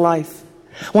Mukamalingo's life.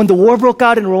 When the war broke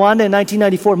out in Rwanda in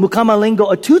 1994,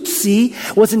 Mukamalingo, a Tutsi,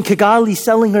 was in Kigali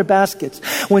selling her baskets.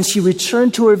 When she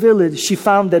returned to her village, she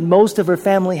found that most of her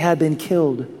family had been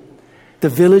killed. The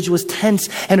village was tense,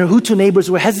 and her Hutu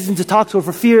neighbors were hesitant to talk to her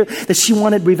for fear that she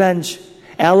wanted revenge.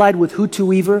 Allied with Hutu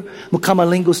weaver,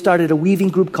 Mukamalingo started a weaving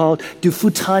group called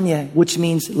Dufutanye, which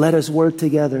means let us work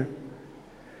together.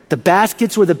 The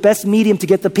baskets were the best medium to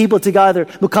get the people together,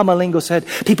 Mukamalingo said.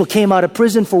 People came out of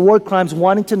prison for war crimes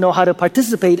wanting to know how to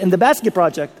participate in the basket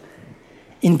project.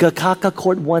 In Gakaka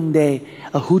court one day,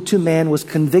 a Hutu man was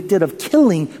convicted of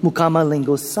killing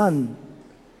Mukamalingo's son.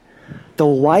 The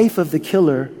wife of the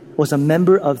killer was a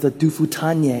member of the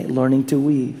Dufutanye learning to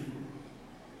weave.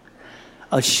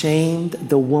 Ashamed,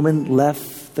 the woman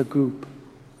left the group.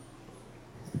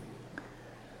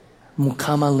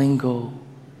 Mukamalingo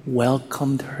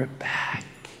welcomed her back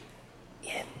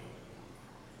in.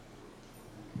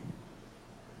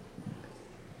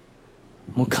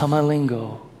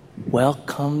 Mukamalingo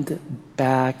welcomed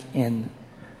back in,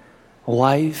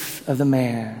 wife of the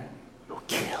man who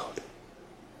killed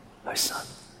her son.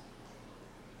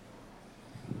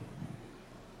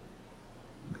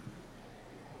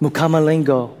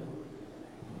 Mukamalingo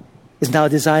is now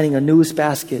designing a newest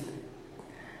basket,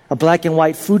 a black and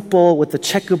white fruit bowl with a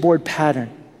checkerboard pattern.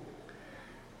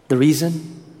 The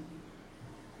reason?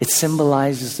 It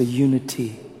symbolizes the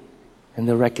unity and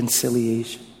the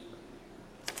reconciliation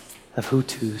of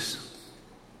Hutus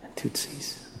and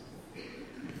Tutsis.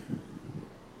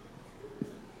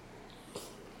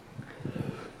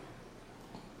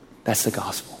 That's the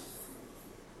gospel.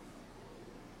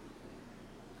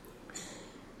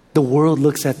 The world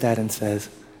looks at that and says,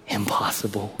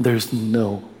 impossible. There's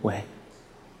no way.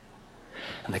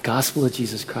 And the gospel of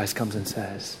Jesus Christ comes and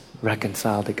says,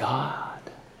 reconcile to God.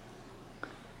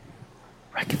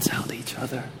 Reconcile to each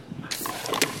other.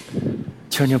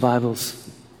 Turn your Bibles.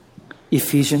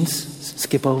 Ephesians,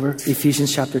 skip over,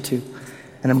 Ephesians chapter 2.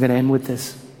 And I'm going to end with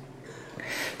this.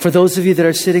 For those of you that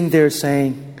are sitting there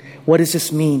saying, what does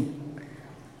this mean?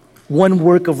 One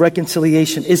work of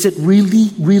reconciliation. Is it really,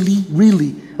 really,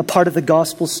 really a part of the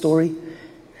gospel story?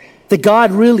 That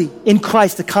God really, in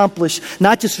Christ, accomplished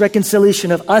not just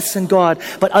reconciliation of us and God,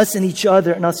 but us and each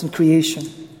other and us in creation.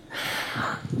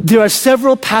 There are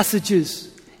several passages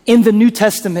in the New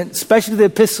Testament, especially the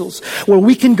epistles, where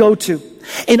we can go to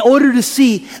in order to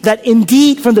see that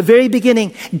indeed from the very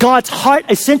beginning, God's heart,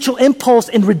 essential impulse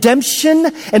in redemption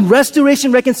and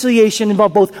restoration, reconciliation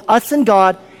involved both us and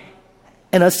God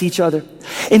and us each other.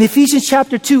 In Ephesians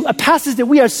chapter 2, a passage that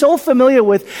we are so familiar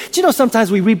with. Do you know sometimes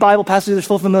we read Bible passages that are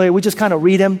so familiar, we just kind of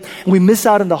read them and we miss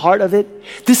out on the heart of it?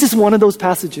 This is one of those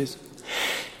passages.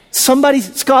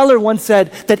 Scholar once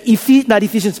said that not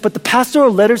Ephesians, but the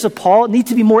pastoral letters of Paul need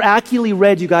to be more accurately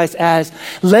read, you guys, as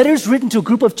letters written to a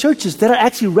group of churches that are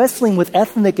actually wrestling with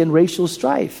ethnic and racial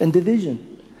strife and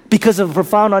division because of a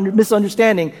profound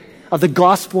misunderstanding of the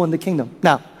gospel and the kingdom.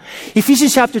 Now,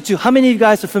 Ephesians chapter 2. How many of you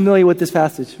guys are familiar with this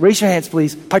passage? Raise your hands,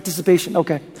 please. Participation.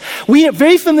 Okay. We are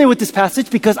very familiar with this passage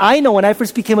because I know when I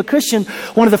first became a Christian,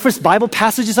 one of the first Bible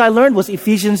passages I learned was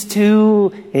Ephesians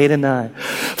 2, 8 and 9.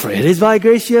 For it is by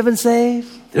grace you have been saved,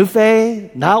 through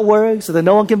faith, not works, so that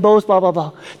no one can boast, blah, blah,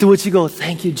 blah. To which you go,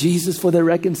 thank you, Jesus, for the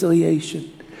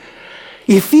reconciliation.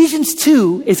 Ephesians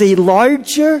 2 is a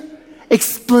larger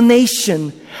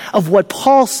explanation of what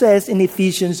Paul says in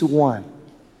Ephesians 1.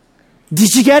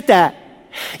 Did you get that?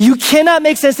 You cannot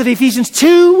make sense of Ephesians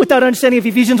 2 without understanding of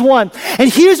Ephesians 1.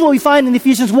 And here's what we find in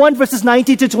Ephesians 1 verses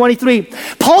 19 to 23.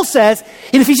 Paul says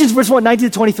in Ephesians verse 1, 19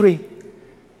 to 23.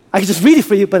 I can just read it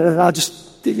for you, but I'll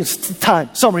just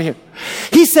time, summary here.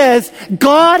 He says,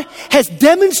 God has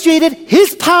demonstrated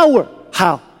his power.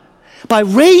 How? By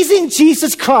raising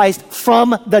Jesus Christ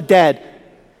from the dead.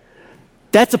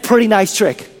 That's a pretty nice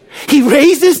trick. He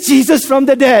raises Jesus from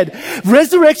the dead.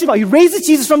 Resurrection, he raises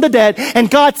Jesus from the dead, and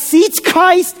God seats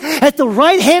Christ at the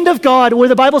right hand of God, where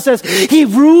the Bible says he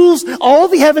rules all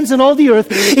the heavens and all the earth,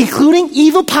 including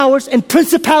evil powers and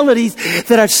principalities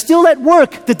that are still at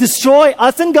work to destroy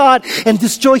us and God and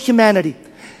destroy humanity.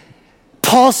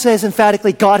 Paul says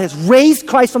emphatically, God has raised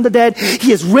Christ from the dead.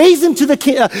 He has raised him to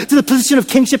the position of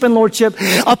kingship and lordship,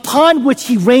 upon which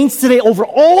he reigns today over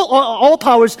all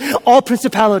powers, all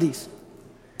principalities.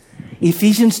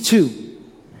 Ephesians 2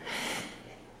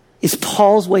 is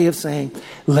Paul's way of saying,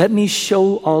 let me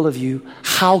show all of you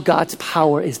how God's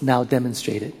power is now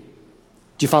demonstrated.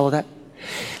 Do you follow that?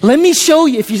 Let me show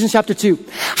you, Ephesians chapter 2,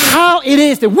 how it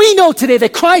is that we know today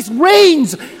that Christ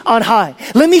reigns on high.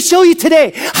 Let me show you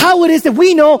today how it is that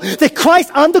we know that Christ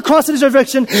on the cross of his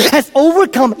resurrection has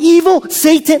overcome evil,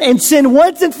 Satan, and sin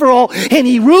once and for all, and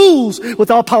he rules with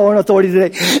all power and authority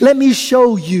today. Let me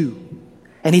show you.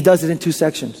 And he does it in two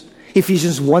sections.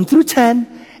 Ephesians 1 through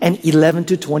 10 and 11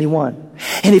 to 21.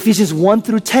 And Ephesians 1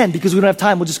 through 10, because we don't have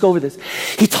time, we'll just go over this.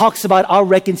 He talks about our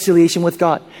reconciliation with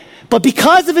God. But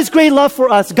because of his great love for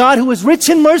us, God, who is rich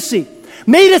in mercy,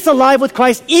 made us alive with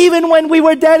Christ even when we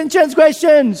were dead in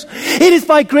transgressions. It is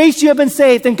by grace you have been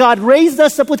saved, and God raised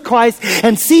us up with Christ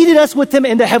and seated us with him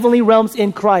in the heavenly realms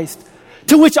in Christ.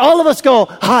 To which all of us go,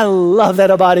 I love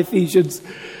that about Ephesians.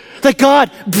 That God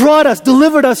brought us,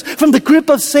 delivered us from the grip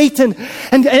of Satan.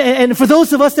 And for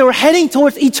those of us that were heading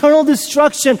towards eternal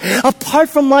destruction apart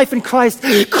from life in Christ,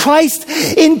 Christ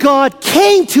in God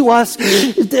came to us,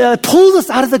 pulled us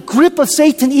out of the grip of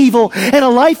Satan evil and a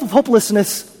life of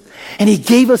hopelessness. And he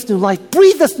gave us new life,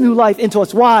 breathed us new life into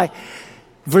us. Why?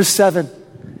 Verse 7.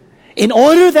 In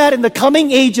order that in the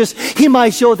coming ages he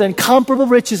might show the incomparable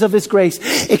riches of his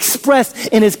grace expressed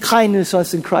in his kindness to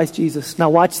us in Christ Jesus. Now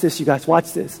watch this, you guys,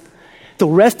 watch this. The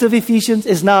rest of Ephesians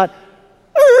is not,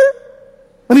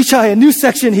 let me try a new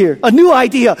section here, a new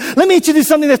idea. Let me introduce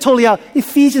something that's totally out.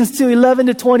 Ephesians 2, 11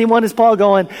 to 21 is Paul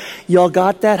going, y'all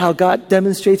got that? How God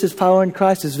demonstrates his power in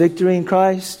Christ, his victory in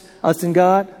Christ, us and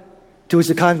God? To which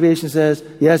the congregation says,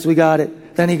 yes, we got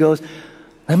it. Then he goes,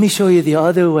 let me show you the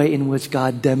other way in which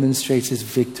God demonstrates his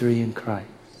victory in Christ.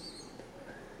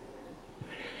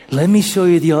 Let me show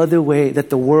you the other way that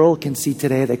the world can see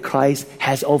today that Christ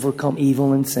has overcome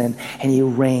evil and sin and he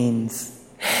reigns.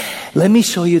 Let me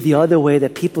show you the other way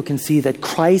that people can see that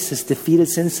Christ has defeated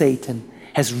sin, Satan,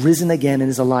 has risen again and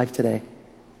is alive today.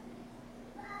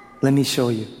 Let me show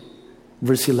you.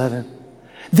 Verse 11.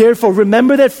 Therefore,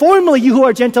 remember that formerly you who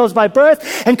are Gentiles by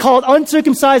birth and called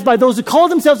uncircumcised by those who call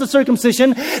themselves the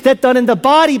circumcision, that done in the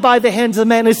body by the hands of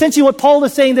man. And essentially what Paul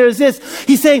is saying there is this.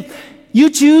 He's saying, you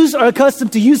Jews are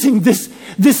accustomed to using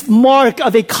this mark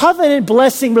of a covenant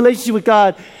blessing relationship with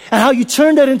God, and how you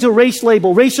turn that into a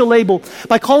racial label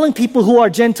by calling people who are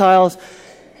Gentiles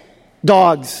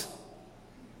dogs,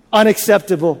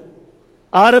 unacceptable,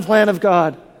 out of plan of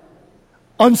God,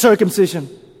 uncircumcision.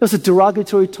 That's a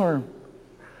derogatory term.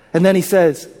 And then he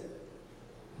says,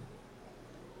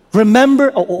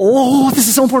 remember, this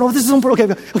is so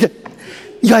important. Okay.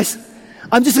 You guys,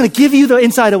 I'm just going to give you the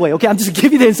inside away, okay? I'm just going to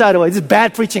give you the inside away. This is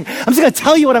bad preaching. I'm just going to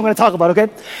tell you what I'm going to talk about,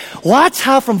 okay? Watch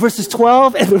how from verses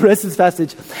 12 and the rest of this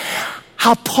passage,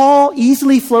 how Paul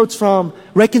easily floats from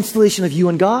reconciliation of you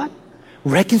and God,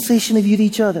 reconciliation of you to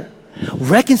each other,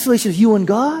 reconciliation of you and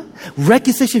God,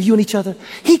 reconciliation of you and each other.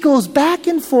 He goes back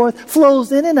and forth,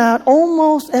 flows in and out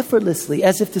almost effortlessly,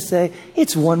 as if to say,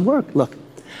 it's one work. Look,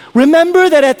 remember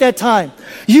that at that time,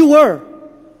 you were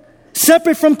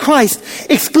separate from Christ,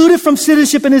 excluded from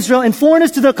citizenship in Israel, and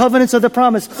foreigners to the covenants of the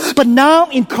promise. But now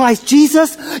in Christ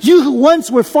Jesus, you who once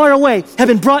were far away have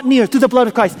been brought near through the blood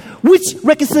of Christ. Which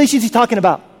reconciliation is he talking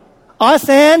about? Us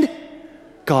and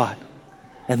God.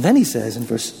 And then he says in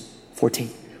verse 14,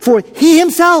 for he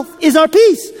himself is our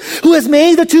peace, who has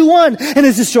made the two one and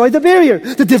has destroyed the barrier,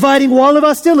 the dividing wall of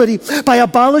hostility, by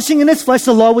abolishing in his flesh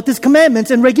the law with its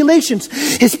commandments and regulations.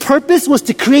 His purpose was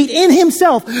to create in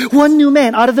himself one new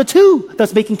man out of the two,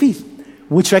 thus making peace.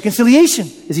 Which reconciliation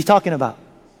is he talking about?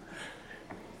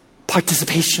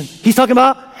 Participation. He's talking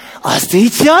about us to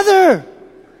each other.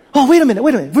 Oh, wait a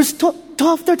minute. Verse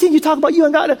 12, 13, you talk about you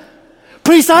and God.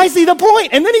 Precisely the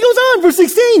point. And then he goes on, verse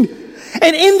 16.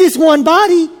 And in this one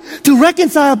body, to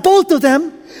reconcile both of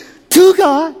them to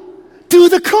God through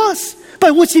the cross,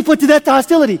 by which he put to death the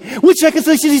hostility. Which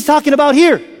reconciliation is he talking about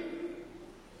here?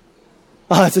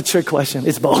 Oh, that's a trick question.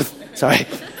 It's both. Sorry.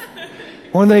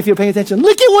 I wonder if you're paying attention.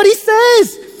 Look at what he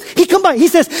says. He combined. He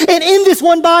says, and in this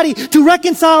one body to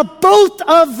reconcile both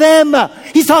of them.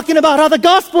 He's talking about how the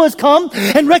gospel has come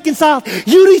and reconciled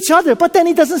you to each other. But then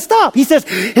he doesn't stop. He says,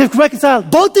 he'll reconcile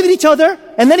both of each other.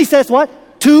 And then he says what?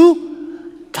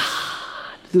 To God.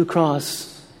 Through the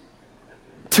cross.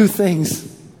 Two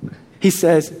things. He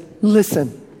says,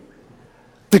 listen,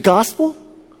 the gospel,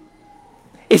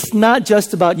 it's not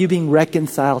just about you being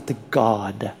reconciled to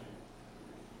God.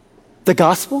 The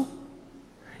gospel,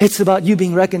 it's about you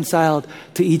being reconciled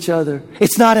to each other.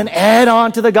 It's not an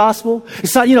add-on to the gospel.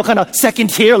 It's not, kind of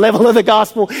second-tier level of the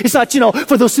gospel. It's not,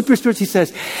 for those super spirits, he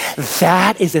says,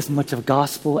 that is as much of a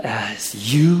gospel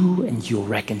as you and your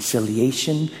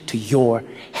reconciliation to your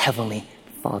heavenly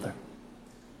Father.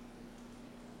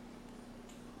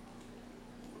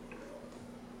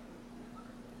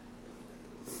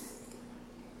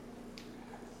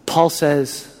 Paul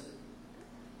says,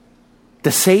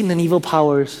 the Satan and evil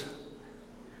powers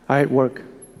are at work,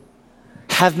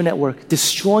 have been at work,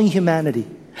 destroying humanity.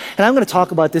 And I'm going to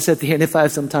talk about this at the end if I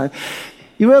have some time.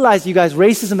 You realize, you guys,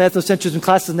 racism, ethnocentrism,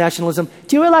 classist nationalism,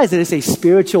 do you realize that it's a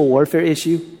spiritual warfare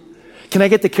issue? Can I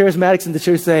get the charismatics in the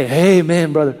church to say,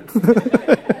 amen, brother?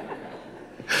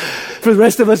 For the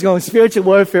rest of us going, spiritual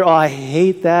warfare, oh, I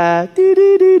hate that.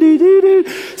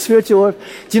 Spiritual warfare.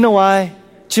 Do you know why?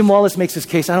 Jim Wallace makes this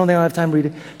case. I don't think I have time to read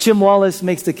it. Jim Wallace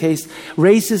makes the case.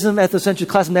 Racism, ethnocentrism,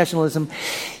 class nationalism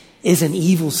is an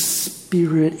evil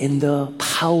spirit in the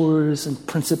powers and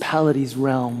principalities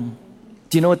realm.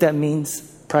 Do you know what that means?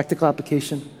 Practical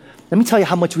application. Let me tell you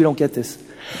how much we don't get this.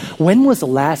 When was the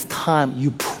last time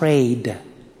you prayed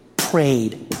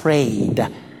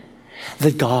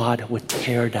that God would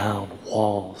tear down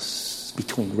walls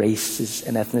between races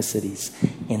and ethnicities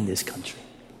in this country?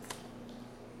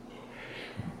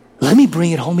 Let me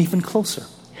bring it home even closer.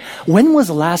 When was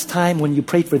the last time when you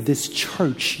prayed for this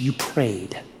church, you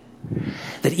prayed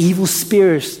that evil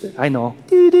spirits, I know,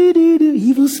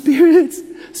 evil spirits,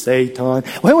 Satan.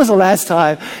 When was the last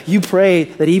time you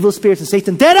prayed that evil spirits and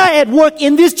Satan that are at work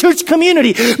in this church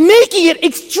community, making it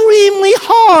extremely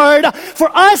hard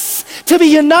for us to be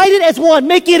united as one,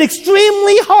 making it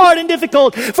extremely hard and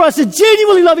difficult for us to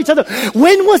genuinely love each other?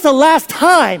 When was the last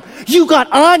time you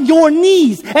got on your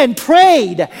knees and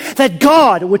prayed that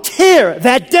God would tear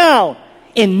that down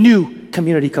in New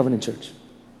Community Covenant Church?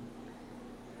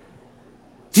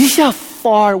 Do you see how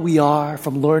far we are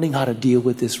from learning how to deal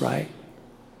with this, right?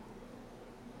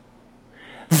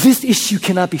 This issue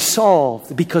cannot be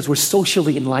solved because we're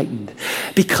socially enlightened,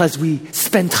 because we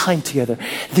spend time together.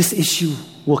 This issue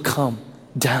will come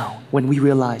down when we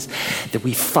realize that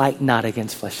we fight not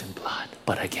against flesh and blood,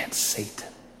 but against Satan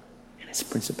and his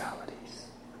principalities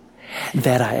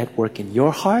that are at work in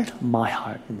your heart, my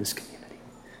heart, in this community.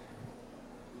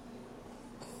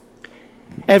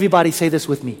 Everybody say this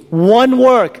with me. One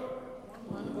work.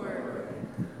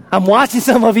 I'm watching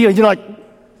some of you and you're like,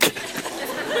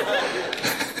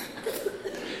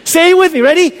 say it with me.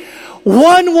 Ready?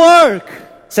 One work.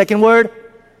 Second word,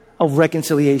 of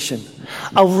reconciliation.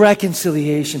 Of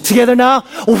reconciliation. Together now.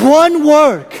 One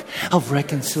work of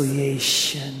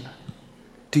reconciliation.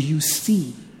 Do you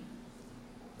see?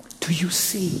 Do you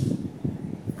see?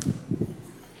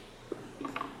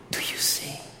 Do you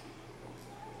see?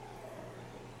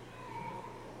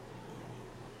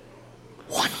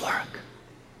 One work.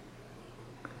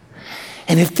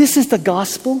 And if this is the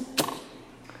gospel,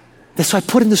 that's why I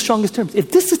put in the strongest terms.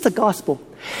 If this is the gospel,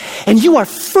 and you are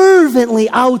fervently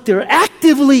out there,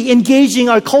 actively engaging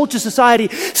our culture, society,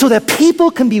 so that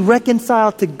people can be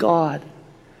reconciled to God,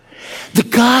 the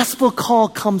gospel call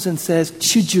comes and says,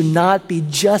 should you not be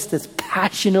just as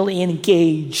passionately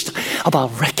engaged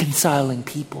about reconciling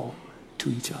people to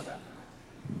each other?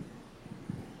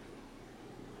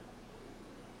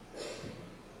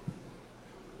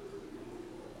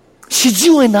 Should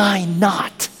you and I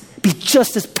not be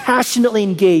just as passionately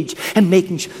engaged and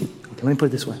making sure? Okay, let me put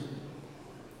it this way.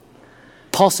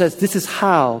 Paul says this is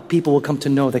how people will come to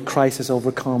know that Christ has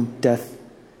overcome death,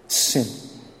 sin.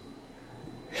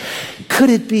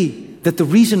 Could it be that the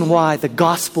reason why the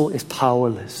gospel is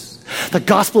powerless, the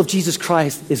gospel of Jesus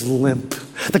Christ is limp,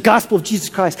 the gospel of Jesus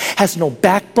Christ has no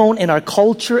backbone in our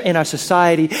culture, in our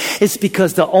society, is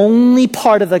because the only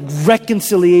part of the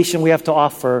reconciliation we have to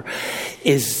offer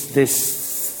is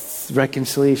this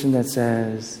reconciliation that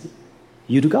says,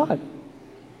 you to God.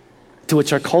 To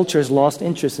which our culture has lost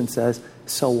interest and says,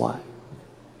 so what?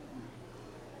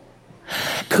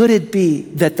 Could it be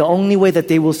that the only way that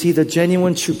they will see the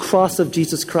genuine true cross of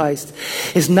Jesus Christ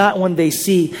is not when they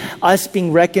see us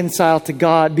being reconciled to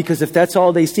God? Because if that's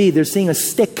all they see, they're seeing a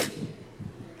stick,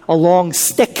 a long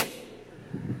stick.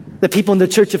 that people in the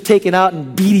church have taken out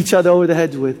and beat each other over the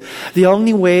heads with. The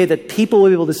only way that people will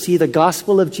be able to see the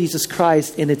gospel of Jesus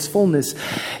Christ in its fullness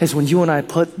is when you and I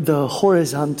put the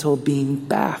horizontal beam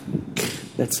back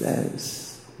that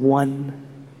says one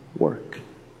work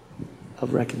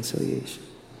of reconciliation.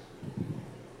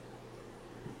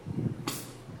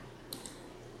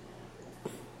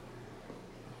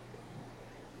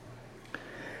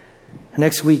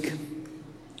 Next week,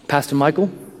 Pastor Michael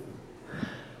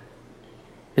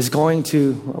is going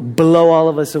to blow all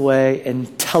of us away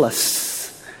and tell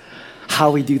us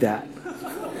how we do that.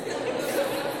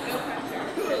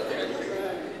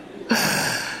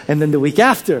 And then the week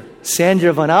after,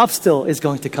 Sandra Van Opstel is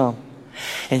going to come.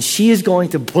 And she is going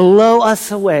to blow us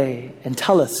away and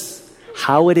tell us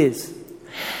how it is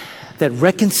that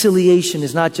reconciliation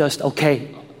is not just,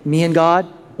 okay, me and God,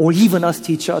 or even us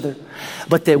to each other,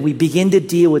 but that we begin to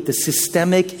deal with the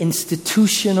systemic,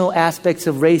 institutional aspects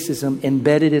of racism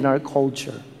embedded in our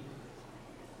culture.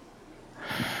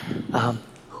 I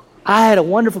had a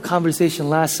wonderful conversation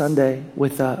last Sunday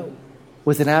with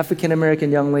an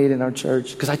African-American young lady in our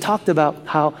church, because I talked about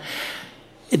how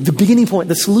the beginning point,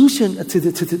 the solution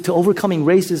to overcoming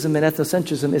racism and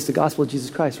ethnocentrism is the gospel of Jesus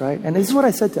Christ, right? And this is what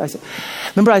I said to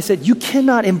her. I said, you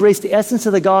cannot embrace the essence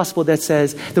of the gospel that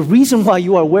says the reason why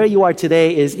you are where you are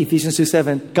today is Ephesians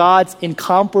 2:7, God's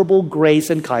incomparable grace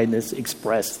and kindness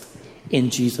expressed in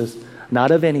Jesus,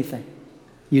 not of anything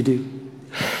you do.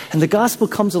 And the gospel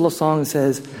comes along and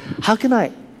says, how can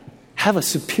I have a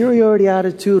superiority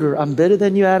attitude, or I'm better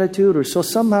than you attitude, or so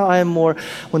somehow I am more,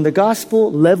 when the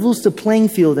gospel levels the playing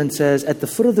field and says, at the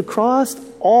foot of the cross,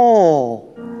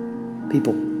 all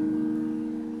people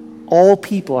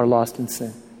are lost in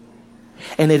sin.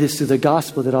 And it is through the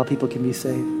gospel that all people can be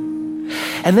saved.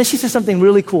 And then she said something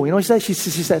really cool. You know what she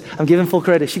said? She said, I'm giving full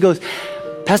credit. She goes,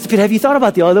 Pastor Pete, have you thought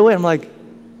about the other way? I'm like,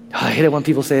 oh, I hate it when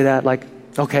people say that. Like,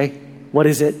 okay, what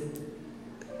is it?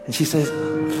 And she says,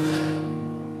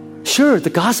 sure, the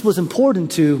gospel is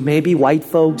important to maybe white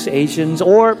folks, Asians,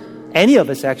 or any of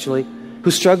us actually,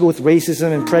 who struggle with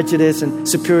racism and prejudice and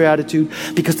superior attitude,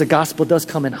 because the gospel does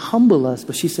come and humble us.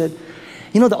 But she said,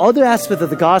 the other aspect of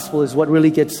the gospel is what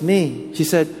really gets me. She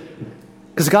said,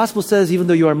 because the gospel says even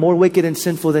though you are more wicked and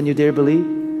sinful than you dare believe,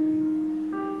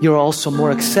 you're also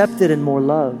more accepted and more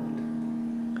loved.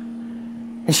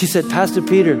 And she said, Pastor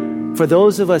Peter, for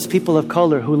those of us people of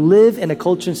color who live in a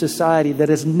culture and society that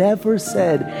has never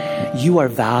said, you are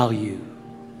valued,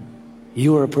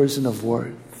 you are a person of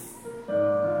worth,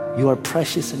 you are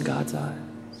precious in God's eyes.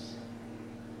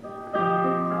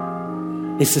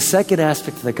 It's the second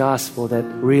aspect of the gospel that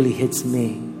really hits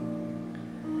me.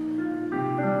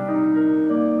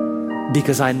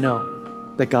 Because I know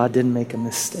that God didn't make a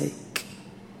mistake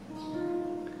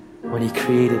when He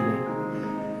created me.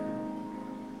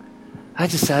 I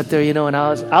just sat there, and I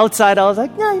was outside. I was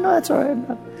like, yeah, that's all right.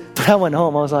 But I went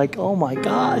home. I was like, oh my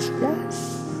gosh,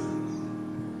 yes.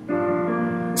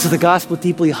 So the gospel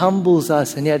deeply humbles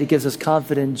us, and yet it gives us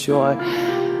confident joy,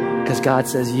 because God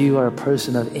says you are a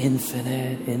person of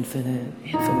infinite value.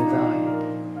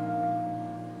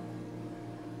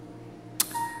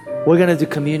 We're going to do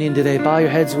communion today. Bow your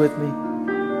heads with me.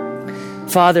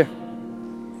 Father,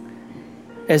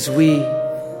 as we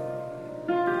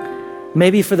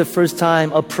maybe for the first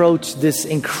time approach this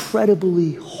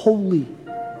incredibly holy,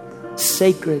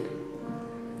 sacred,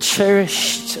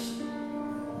 cherished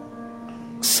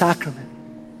sacrament,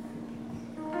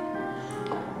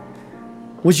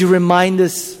 would you remind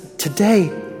us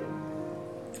today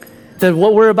that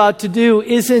what we're about to do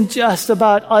isn't just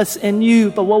about us and you,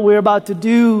 but what we're about to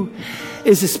do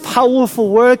is this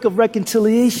powerful work of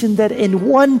reconciliation, that in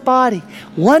one body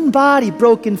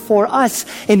broken for us,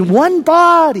 in one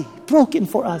body broken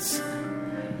for us,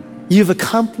 you've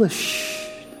accomplished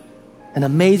an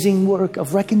amazing work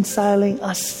of reconciling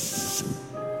us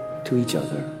to each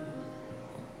other.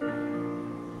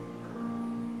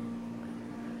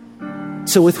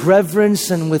 So with reverence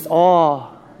and with awe,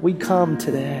 we come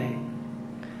today,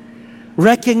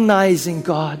 recognizing,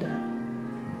 God,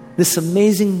 this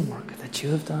amazing work that you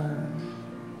have done.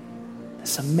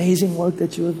 This amazing work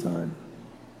that you have done.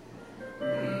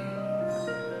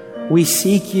 We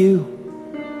seek you.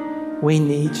 We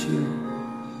need you.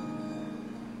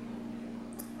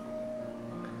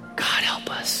 God, help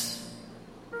us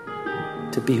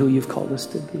to be who you've called us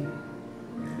to be.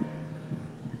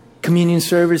 Communion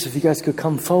service, if you guys could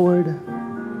come forward.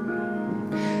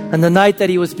 And the night that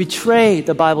he was betrayed,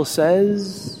 the Bible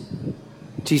says,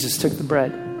 Jesus took the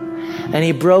bread and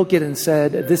he broke it and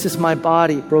said, this is my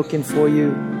body broken for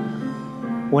you.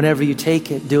 Whenever you take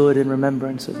it, do it in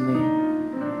remembrance of me.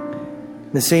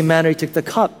 In the same manner, he took the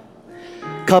cup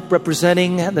Cup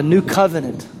representing the new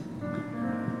covenant.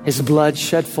 His blood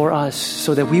shed for us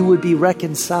so that we would be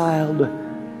reconciled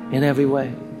in every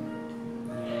way.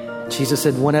 Jesus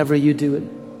said, whenever you do it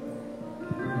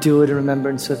in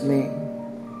remembrance of me.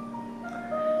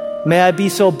 May I be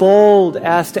so bold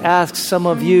as to ask some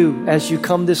of you as you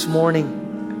come this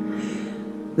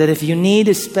morning that if you need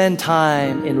to spend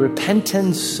time in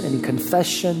repentance and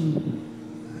confession,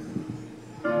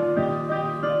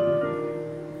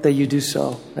 that you do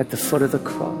so at the foot of the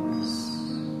cross.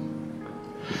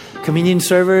 Communion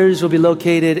servers will be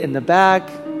located in the back,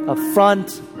 up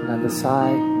front, and on the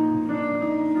side.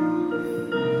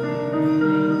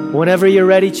 Whenever you're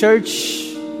ready,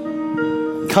 church,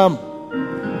 come.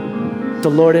 The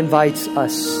Lord invites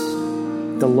us.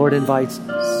 The Lord invites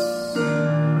us.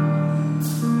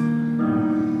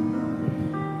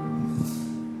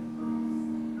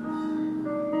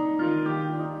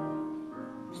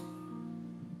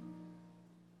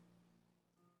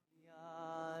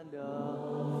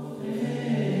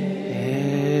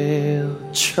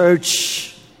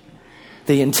 Church,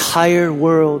 the entire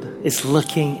world is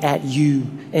looking at you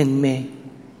and me.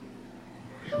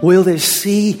 Will they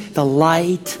see the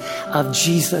light of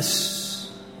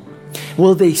Jesus?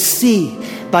 Will they see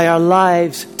by our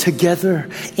lives together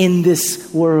in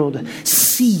this world?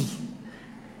 See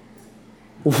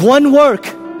one work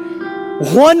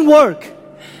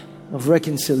of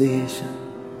reconciliation.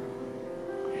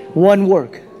 One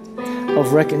work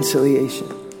of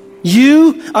reconciliation.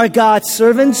 You are God's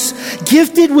servants,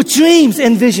 gifted with dreams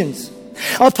and visions.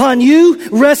 Upon you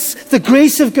rests the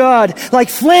grace of God like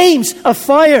flames of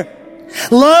fire.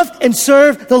 Love and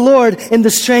serve the Lord in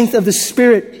the strength of the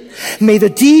Spirit. May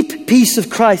the deep peace of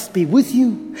Christ be with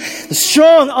you. The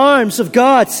strong arms of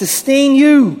God sustain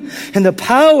you, and the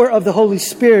power of the Holy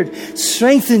Spirit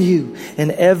strengthen you in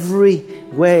every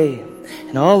way.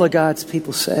 And all of God's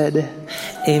people said,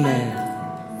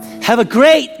 amen. Have a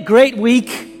great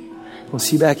week. We'll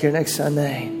see you back here next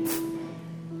Sunday.